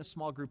got to get in a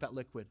small group at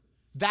Liquid.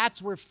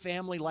 That's where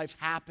family life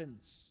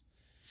happens.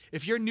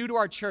 If you're new to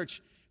our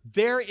church,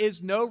 there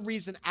is no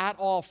reason at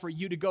all for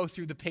you to go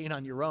through the pain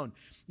on your own.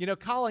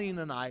 Colleen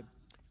and I,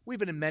 We've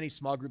been in many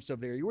small groups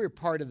over there. We were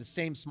part of the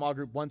same small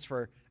group once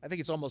for, I think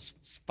it's almost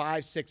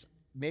 5, 6,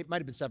 might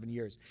have been 7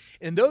 years.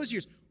 In those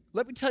years,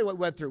 let me tell you what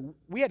we went through.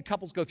 We had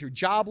couples go through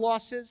job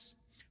losses,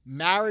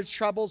 marriage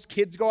troubles,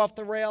 kids go off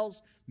the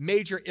rails,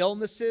 major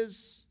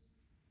illnesses.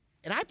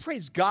 And I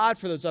praise God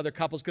for those other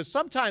couples, because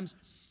sometimes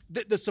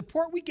the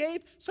support we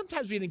gave,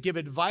 sometimes we didn't give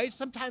advice.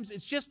 Sometimes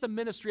it's just the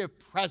ministry of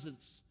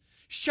presence,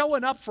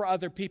 showing up for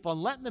other people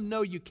and letting them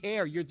know you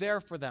care. You're there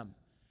for them.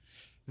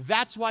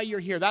 That's why you're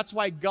here. That's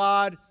why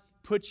God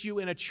puts you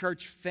in a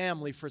church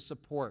family, for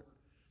support.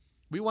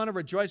 We want to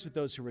rejoice with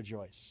those who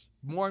rejoice,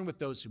 mourn with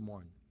those who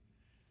mourn.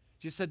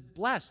 Jesus said,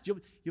 blessed, you'll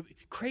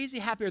crazy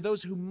happy are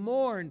those who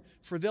mourn,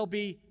 for they'll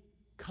be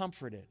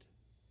comforted.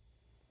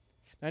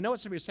 Now, I know what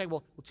some of you are saying,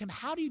 well, Tim,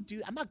 how do you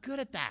do? I'm not good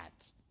at that.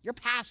 You're a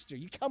pastor.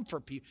 You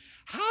comfort people.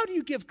 How do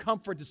you give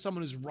comfort to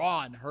someone who's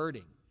raw and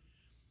hurting?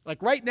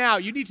 Like right now,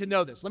 you need to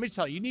know this. Let me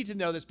tell you, you need to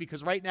know this,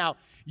 because right now,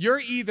 you're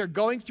either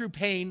going through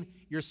pain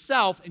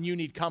yourself and you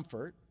need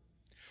comfort,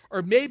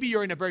 or maybe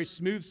you're in a very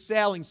smooth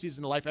sailing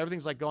season of life.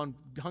 Everything's like going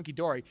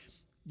hunky-dory.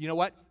 You know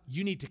what?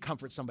 You need to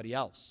comfort somebody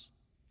else.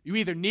 You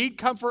either need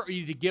comfort or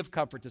you need to give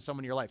comfort to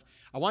someone in your life.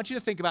 I want you to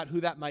think about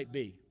who that might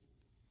be.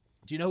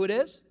 Do you know who it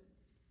is?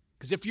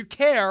 Because if you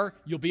care,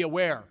 you'll be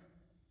aware.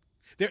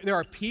 There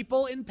are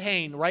people in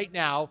pain right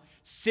now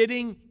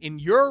sitting in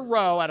your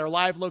row at our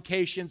live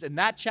locations, in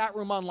that chat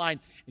room online,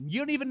 and you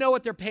don't even know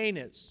what their pain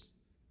is.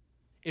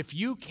 If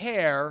you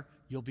care,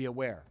 you'll be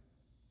aware.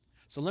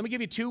 So let me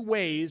give you 2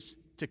 ways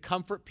to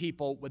comfort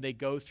people when they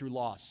go through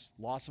loss.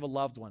 Loss of a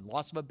loved one,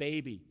 loss of a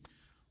baby,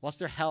 loss of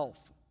their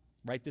health.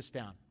 Write this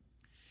down.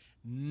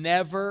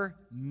 Never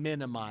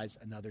minimize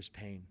another's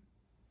pain.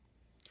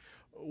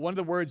 One of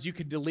the words you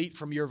can delete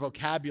from your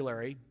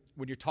vocabulary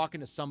when you're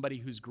talking to somebody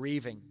who's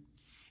grieving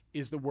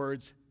is the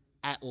words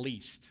 "at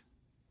least."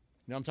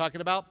 You know what I'm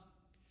talking about?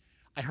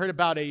 I heard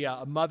about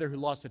a mother who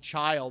lost a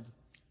child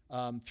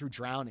through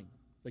drowning.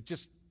 Like,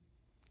 just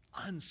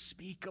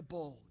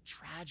unspeakable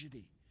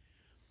tragedy.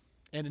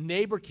 And a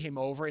neighbor came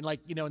over and,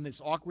 in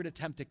this awkward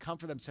attempt to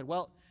comfort them, said,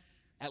 well,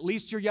 at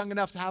least you're young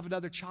enough to have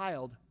another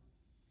child.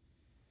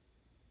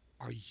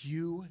 Are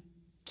you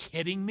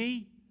kidding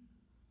me?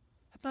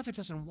 That mother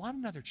doesn't want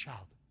another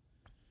child.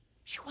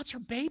 She wants her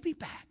baby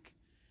back.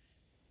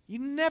 You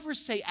never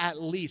say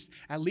at least.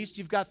 At least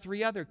you've got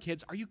 3 other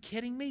kids. Are you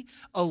kidding me?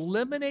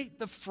 Eliminate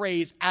the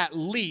phrase "at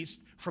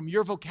least" from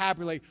your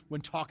vocabulary when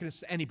talking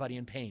to anybody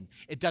in pain.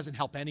 It doesn't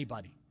help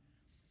anybody.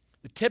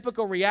 The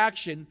typical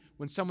reaction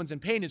when someone's in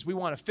pain is we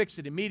want to fix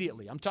it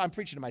immediately. I'm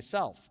preaching to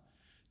myself.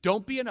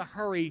 Don't be in a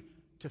hurry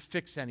to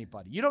fix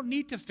anybody. You don't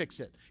need to fix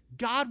it.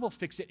 God will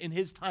fix it in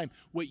His time.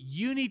 What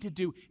you need to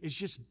do is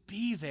just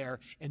be there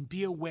and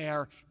be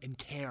aware and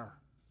care.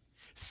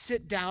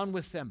 Sit down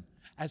with them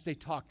as they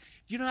talk.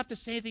 You don't have to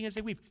say anything as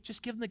they weep.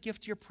 Just give them the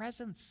gift of your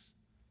presence.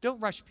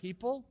 Don't rush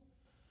people.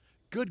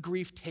 Good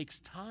grief takes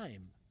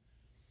time.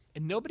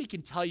 And nobody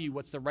can tell you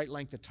what's the right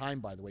length of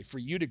time, by the way, for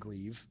you to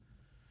grieve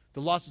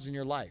the losses in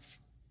your life.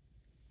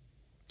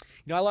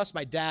 I lost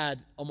my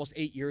dad almost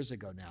 8 years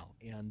ago now.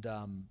 And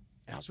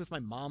I was with my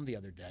mom the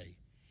other day,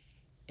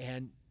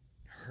 and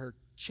her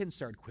chin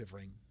started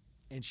quivering.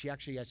 And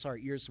I saw her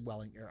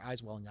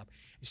eyes welling up.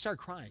 And she started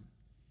crying.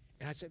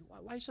 And I said,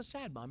 why are you so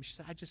sad, Mom? She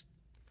said,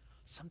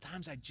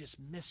 sometimes I just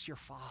miss your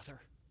father.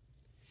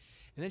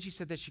 And then she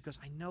said this, she goes,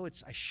 I know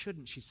I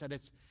shouldn't. She said,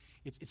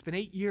 it's been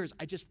 8 years.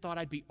 I just thought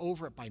I'd be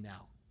over it by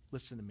now.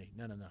 Listen to me.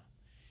 No.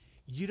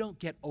 You don't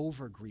get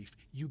over grief.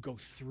 You go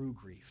through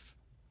grief.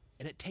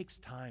 And it takes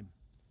time.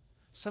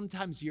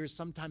 Sometimes years,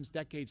 sometimes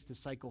decades to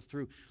cycle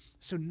through.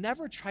 So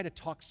never try to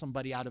talk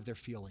somebody out of their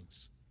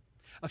feelings.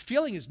 A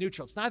feeling is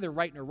neutral. It's neither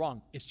right nor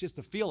wrong. It's just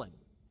a feeling.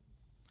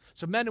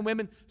 So men and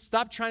women,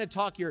 stop trying to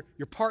talk your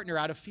partner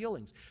out of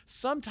feelings.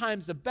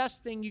 Sometimes the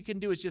best thing you can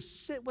do is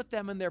just sit with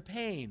them in their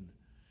pain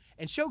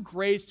and show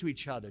grace to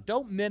each other.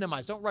 Don't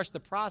minimize. Don't rush the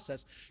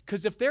process.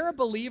 Because if they're a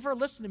believer,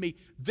 listen to me,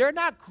 they're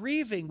not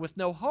grieving with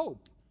no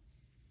hope.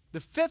 The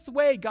 5th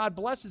way God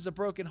blesses a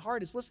broken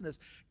heart is, listen to this,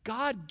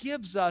 God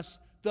gives us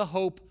the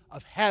hope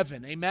of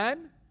heaven.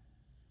 Amen?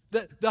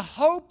 The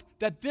hope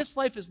that this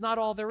life is not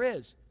all there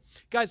is.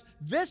 Guys,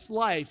 this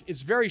life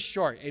is very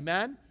short.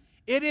 Amen?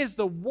 It is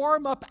the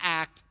warm-up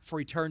act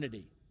for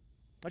eternity.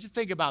 I want you to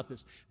think about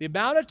this. The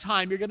amount of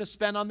time you're going to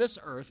spend on this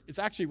earth, it's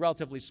actually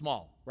relatively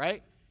small,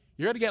 right?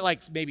 You're going to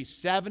get maybe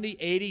 70,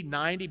 80,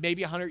 90,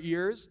 maybe 100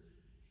 years.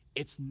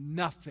 It's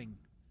nothing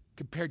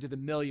compared to the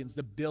millions,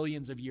 the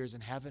billions of years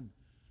in heaven.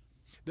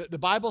 The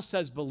Bible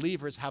says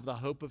believers have the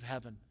hope of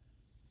heaven.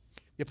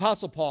 The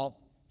Apostle Paul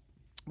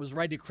was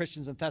writing to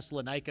Christians in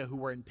Thessalonica who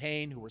were in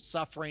pain, who were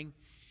suffering,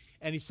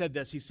 and he said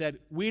this. He said,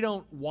 we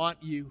don't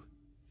want you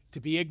to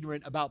be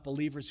ignorant about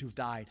believers who've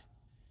died.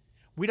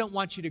 We don't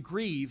want you to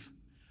grieve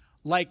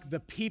like the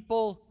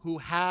people who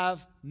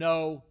have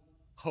no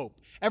hope.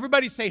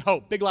 Everybody say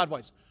hope. Big loud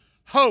voice.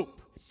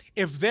 Hope.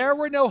 If there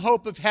were no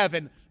hope of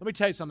heaven, let me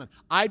tell you something.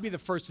 I'd be the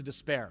first to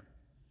despair.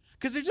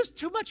 Because there's just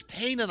too much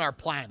pain on our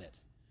planet.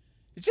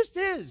 It just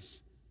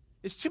is.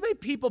 It's too many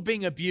people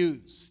being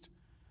abused.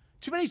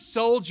 Too many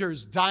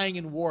soldiers dying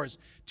in wars.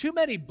 Too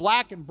many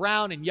black and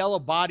brown and yellow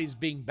bodies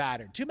being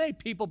battered. Too many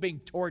people being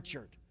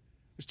tortured.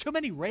 There's too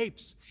many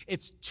rapes.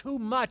 It's too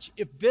much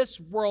if this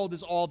world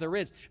is all there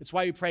is. It's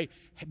why we pray,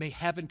 may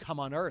heaven come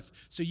on earth.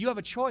 So you have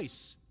a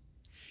choice.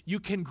 You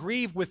can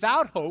grieve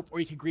without hope or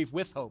you can grieve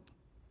with hope.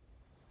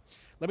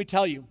 Let me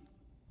tell you,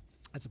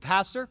 as a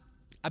pastor,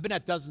 I've been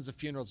at dozens of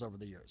funerals over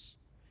the years.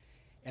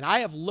 And I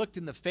have looked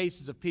in the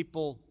faces of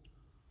people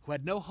who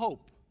had no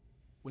hope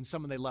when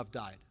someone they loved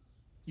died.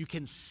 You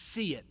can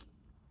see it,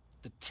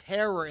 the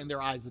terror in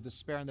their eyes, the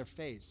despair in their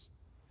face.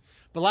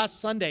 But last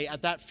Sunday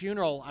at that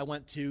funeral I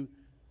went to,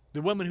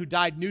 the woman who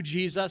died knew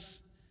Jesus,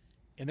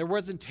 and there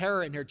wasn't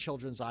terror in her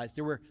children's eyes.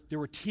 There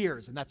were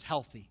tears, and that's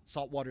healthy.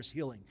 Salt water's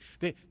healing.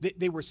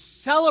 They were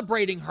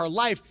celebrating her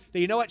life.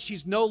 You know what?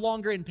 She's no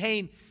longer in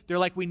pain. They're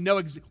like,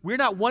 we're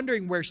not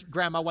wondering where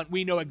Grandma went.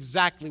 We know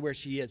exactly where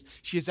she is.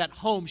 She is at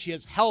home. She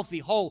is healthy,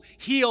 whole,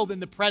 healed in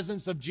the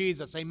presence of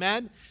Jesus.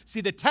 Amen?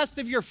 See, the test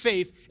of your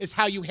faith is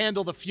how you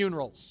handle the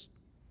funerals.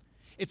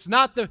 It's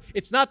not the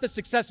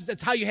successes.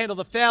 It's how you handle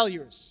the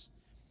failures.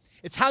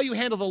 It's how you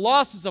handle the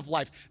losses of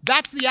life.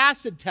 That's the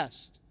acid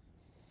test.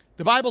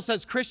 The Bible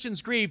says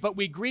Christians grieve, but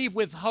we grieve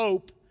with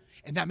hope,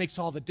 and that makes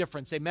all the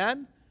difference.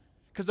 Amen?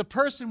 Because the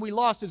person we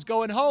lost is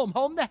going home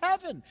to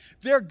heaven.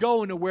 They're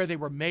going to where they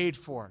were made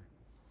for.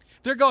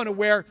 They're going to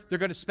where they're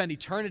going to spend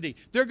eternity.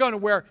 They're going to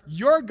where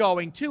you're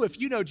going too if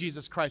you know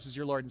Jesus Christ as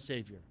your Lord and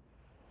Savior.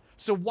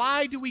 So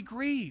why do we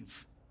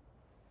grieve?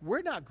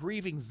 We're not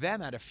grieving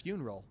them at a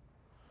funeral.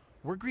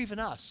 We're grieving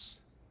us.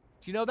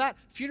 Do you know that?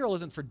 Funeral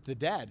isn't for the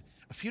dead.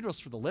 A funeral is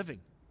for the living.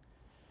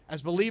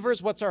 As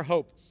believers, what's our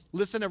hope?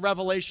 Listen to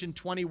Revelation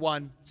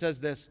 21. It says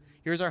this.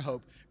 Here's our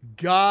hope.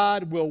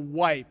 God will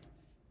wipe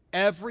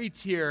every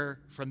tear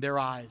from their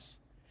eyes.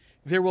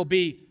 There will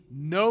be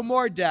no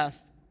more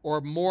death or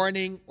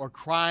mourning or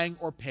crying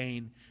or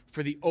pain,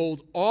 for the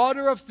old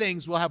order of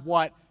things will have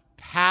what?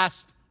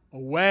 Passed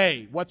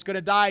away. What's going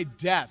to die?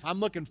 Death. I'm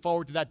looking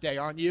forward to that day,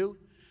 aren't you?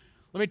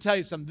 Let me tell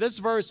you something. This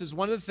verse is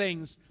one of the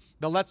things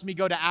that lets me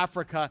go to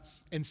Africa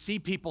and see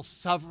people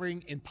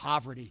suffering in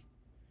poverty.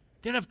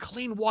 They don't have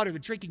clean water. They're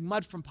drinking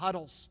mud from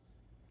puddles.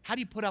 How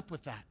do you put up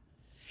with that?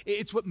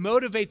 It's what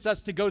motivates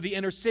us to go to the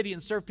inner city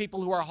and serve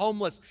people who are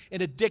homeless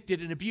and addicted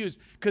and abused.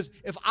 Because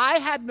if I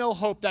had no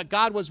hope that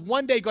God was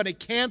one day going to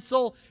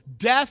cancel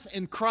death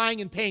and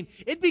crying and pain,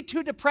 it'd be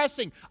too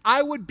depressing.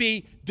 I would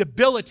be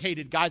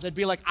debilitated, guys. I'd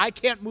be like, I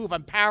can't move.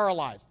 I'm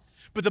paralyzed.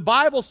 But the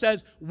Bible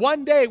says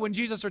one day when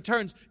Jesus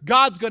returns,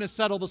 God's going to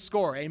settle the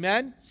score.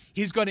 Amen?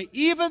 He's going to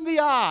even the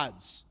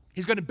odds.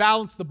 He's going to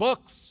balance the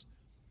books.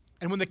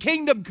 And when the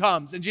kingdom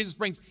comes and Jesus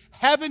brings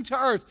heaven to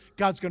earth,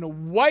 God's going to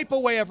wipe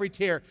away every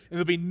tear, and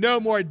there'll be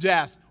no more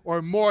death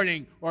or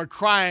mourning or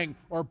crying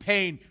or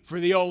pain, for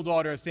the old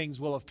order of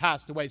things will have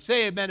passed away.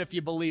 Say amen if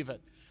you believe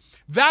it.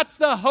 That's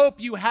the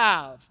hope you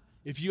have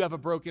if you have a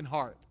broken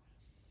heart.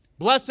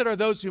 Blessed are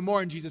those who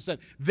mourn, Jesus said.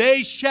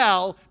 They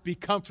shall be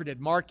comforted.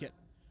 Mark it.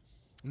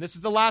 And this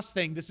is the last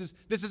thing. This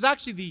is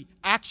actually the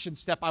action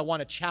step I want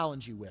to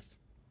challenge you with.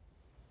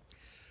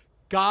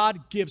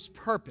 God gives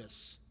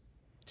purpose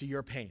to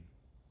your pain.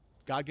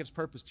 God gives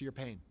purpose to your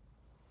pain.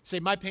 Say,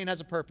 my pain has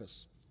a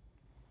purpose.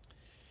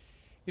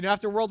 You know,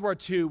 after World War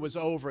II was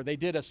over, they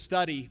did a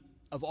study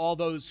of all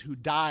those who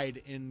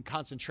died in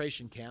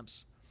concentration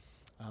camps.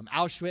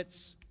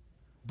 Auschwitz,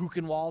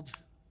 Buchenwald,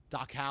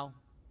 Dachau,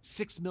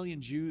 6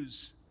 million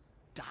Jews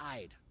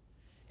died,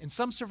 and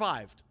some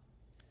survived.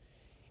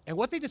 And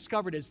what they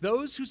discovered is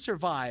those who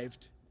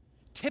survived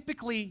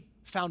typically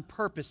found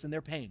purpose in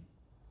their pain.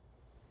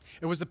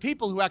 It was the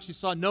people who actually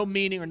saw no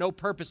meaning or no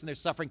purpose in their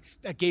suffering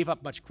that gave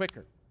up much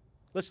quicker.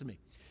 Listen to me.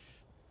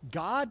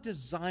 God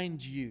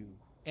designed you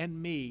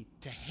and me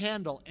to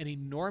handle an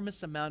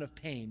enormous amount of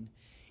pain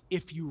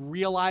if you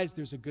realize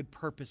there's a good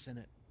purpose in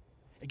it.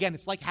 Again,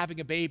 it's like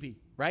having a baby,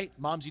 right?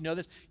 Moms, you know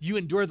this. You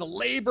endure the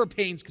labor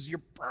pains because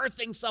you're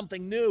birthing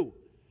something new.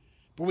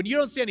 But when you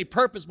don't see any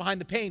purpose behind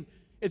the pain,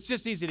 it's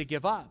just easy to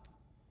give up.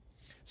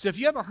 So if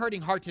you have a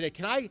hurting heart today,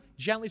 can I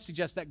gently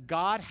suggest that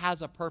God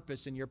has a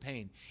purpose in your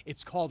pain?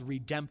 It's called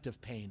redemptive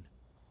pain.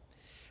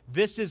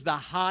 This is the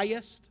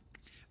highest,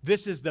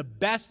 this is the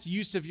best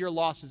use of your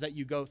losses that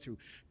you go through.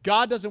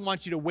 God doesn't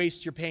want you to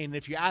waste your pain. And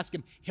if you ask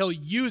him, he'll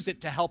use it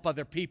to help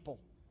other people.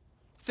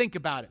 Think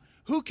about it.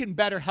 Who can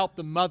better help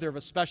the mother of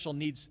a special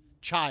needs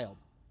child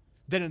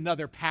than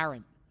another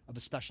parent of a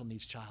special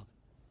needs child?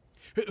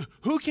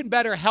 Who can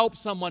better help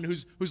someone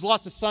who's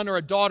lost a son or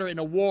a daughter in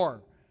a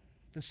war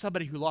than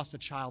somebody who lost a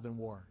child in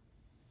war?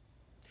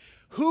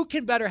 Who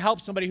can better help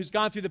somebody who's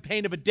gone through the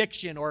pain of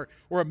addiction or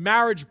a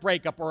marriage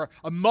breakup or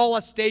a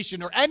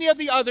molestation or any of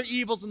the other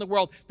evils in the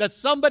world that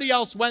somebody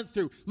else went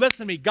through?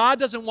 Listen to me. God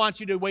doesn't want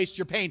you to waste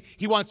your pain.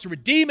 He wants to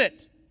redeem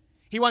it.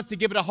 He wants to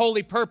give it a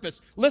holy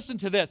purpose. Listen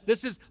to this.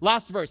 This is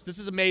last verse. This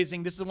is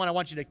amazing. This is the one I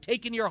want you to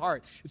take in your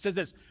heart. It says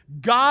this: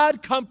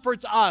 God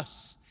comforts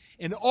us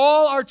in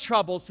all our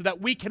troubles so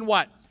that we can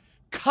what?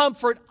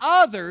 Comfort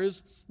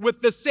others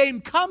with the same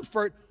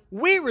comfort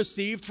we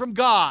received from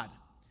God.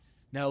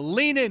 Now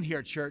lean in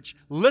here, church.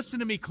 Listen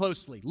to me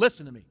closely.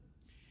 Listen to me.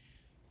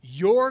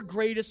 Your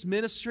greatest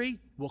ministry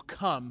will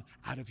come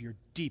out of your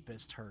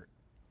deepest hurt.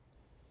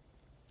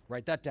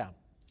 Write that down.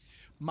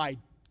 My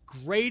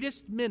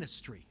greatest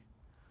ministry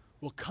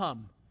will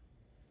come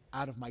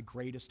out of my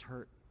greatest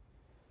hurt,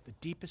 the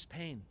deepest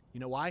pain. You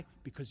know why?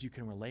 Because you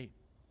can relate.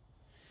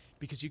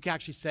 Because you can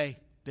actually say,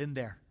 been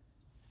there.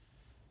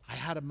 I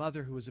had a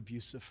mother who was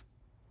abusive.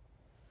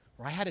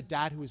 Or I had a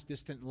dad who was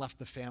distant and left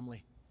the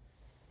family.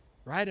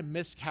 Or I had a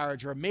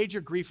miscarriage or a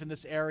major grief in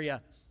this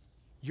area.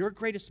 Your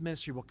greatest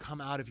ministry will come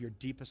out of your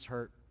deepest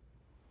hurt.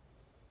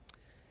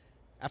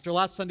 After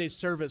last Sunday's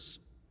service,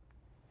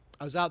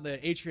 I was out in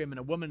the atrium and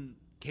a woman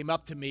came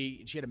up to me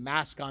and she had a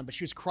mask on, but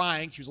she was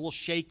crying. She was a little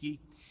shaky.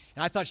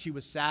 And I thought she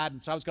was sad,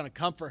 and so I was going to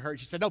comfort her.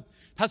 She said, no,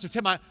 Pastor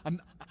Tim, I'm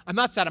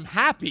not sad. I'm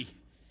happy.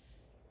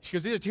 She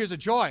goes, these are tears of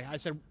joy. I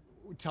said,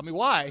 tell me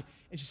why.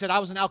 And she said, I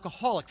was an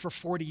alcoholic for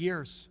 40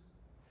 years.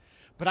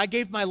 But I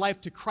gave my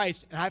life to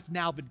Christ, and I've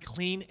now been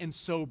clean and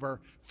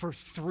sober for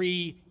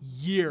 3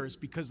 years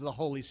because of the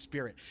Holy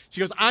Spirit. She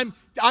goes, I'm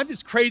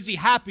just crazy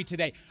happy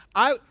today.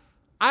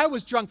 I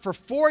was drunk for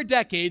 4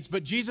 decades,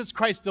 but Jesus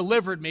Christ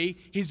delivered me.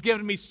 He's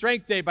given me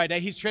strength day by day.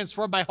 He's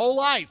transformed my whole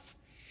life.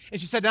 And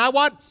she said, and I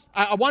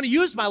want to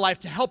use my life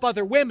to help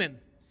other women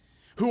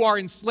who are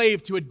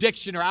enslaved to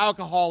addiction or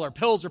alcohol or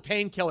pills or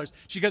painkillers.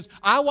 She goes,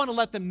 I want to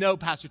let them know,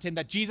 Pastor Tim,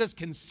 that Jesus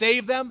can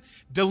save them,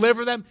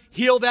 deliver them,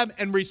 heal them,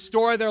 and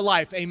restore their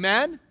life.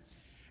 Amen?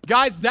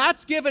 Guys,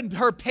 that's given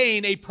her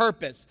pain a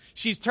purpose.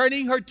 She's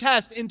turning her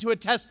test into a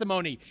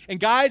testimony. And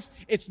guys,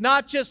 it's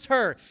not just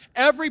her.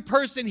 Every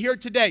person here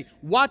today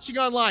watching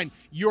online,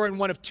 you're in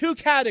one of 2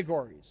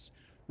 categories.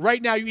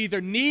 Right now, you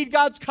either need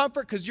God's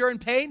comfort because you're in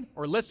pain,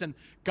 or listen,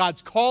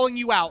 God's calling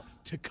you out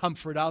to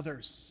comfort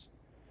others.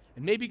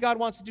 And maybe God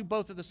wants to do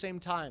both at the same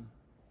time.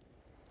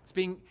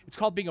 It's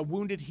called being a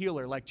wounded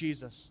healer like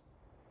Jesus.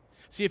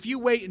 See, if you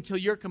wait until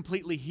you're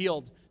completely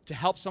healed to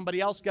help somebody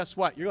else, guess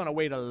what? You're going to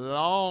wait a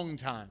long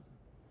time.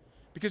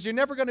 Because you're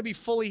never going to be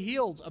fully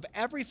healed of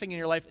everything in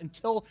your life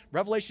until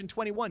Revelation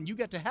 21, you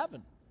get to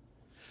heaven.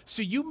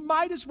 So you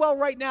might as well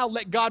right now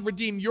let God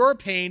redeem your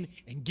pain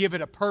and give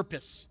it a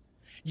purpose.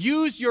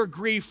 Use your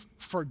grief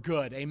for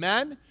good,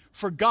 amen?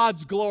 For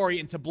God's glory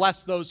and to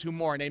bless those who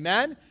mourn,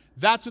 amen?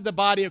 That's what the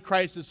body of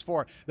Christ is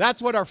for.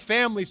 That's what our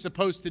family's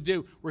supposed to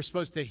do. We're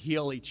supposed to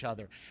heal each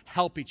other,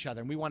 help each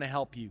other, and we want to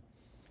help you.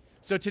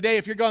 So today,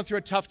 if you're going through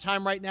a tough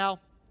time right now,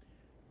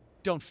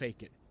 don't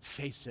fake it.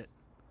 Face it.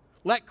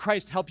 Let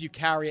Christ help you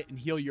carry it and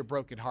heal your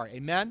broken heart,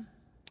 amen?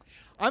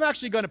 I'm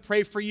actually going to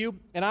pray for you,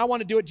 and I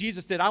want to do what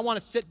Jesus did. I want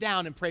to sit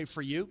down and pray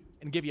for you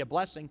and give you a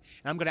blessing,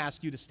 and I'm going to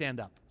ask you to stand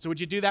up. So would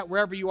you do that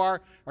wherever you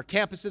are? Our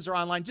campuses are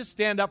online. Just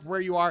stand up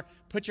where you are.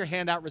 Put your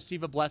hand out.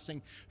 Receive a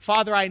blessing.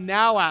 Father, I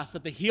now ask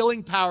that the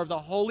healing power of the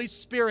Holy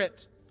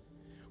Spirit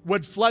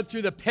would flood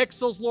through the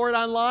pixels, Lord,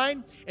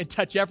 online and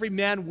touch every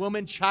man,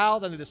 woman,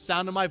 child under the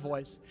sound of my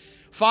voice.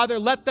 Father,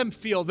 let them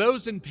feel,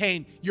 those in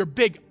pain, your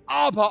big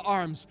Abba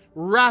arms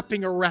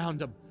wrapping around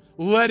them,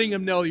 letting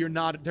them know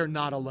they're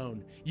not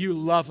alone. You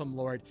love them,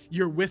 Lord.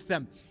 You're with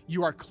them.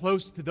 You are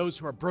close to those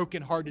who are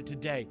brokenhearted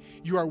today.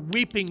 You are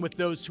weeping with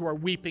those who are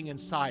weeping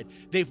inside.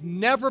 They've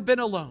never been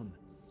alone.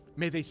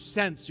 May they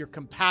sense your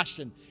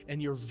compassion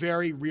and your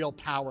very real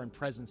power and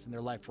presence in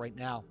their life right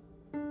now.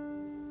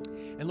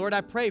 And Lord,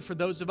 I pray for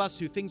those of us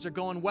who things are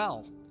going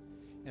well.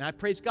 And I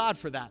praise God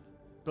for that.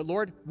 But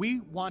Lord, we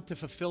want to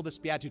fulfill this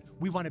beatitude.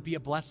 We want to be a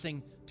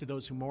blessing to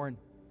those who mourn.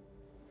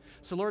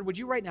 So Lord, would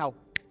you right now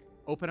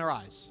open our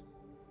eyes?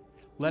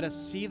 Let us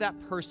see that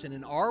person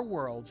in our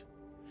world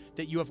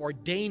that you have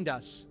ordained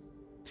us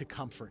to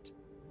comfort.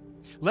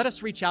 Let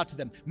us reach out to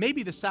them.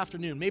 Maybe this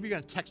afternoon, maybe you're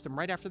going to text them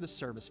right after the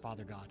service,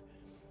 Father God,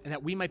 and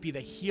that we might be the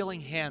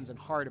healing hands and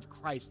heart of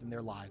Christ in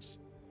their lives.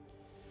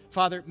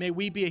 Father, may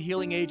we be a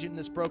healing agent in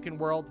this broken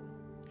world.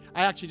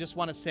 I actually just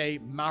want to say,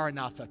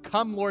 Maranatha,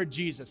 come Lord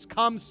Jesus,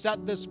 come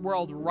set this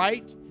world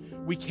right.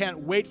 We can't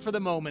wait for the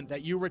moment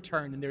that you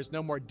return and there's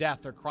no more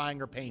death or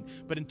crying or pain.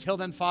 But until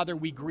then, Father,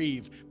 we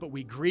grieve, but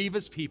we grieve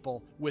as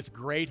people with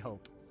great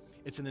hope.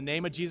 It's in the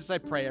name of Jesus I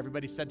pray.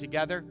 Everybody said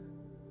together,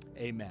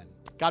 amen.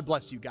 God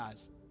bless you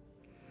guys.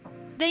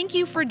 Thank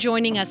you for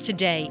joining us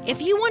today.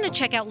 If you want to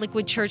check out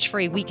Liquid Church for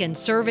a weekend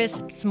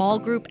service, small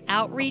group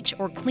outreach,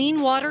 or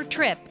clean water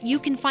trip, you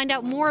can find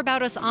out more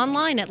about us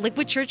online at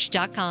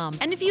liquidchurch.com.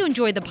 And if you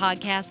enjoyed the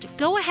podcast,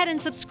 go ahead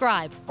and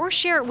subscribe or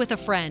share it with a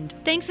friend.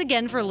 Thanks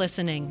again for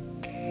listening.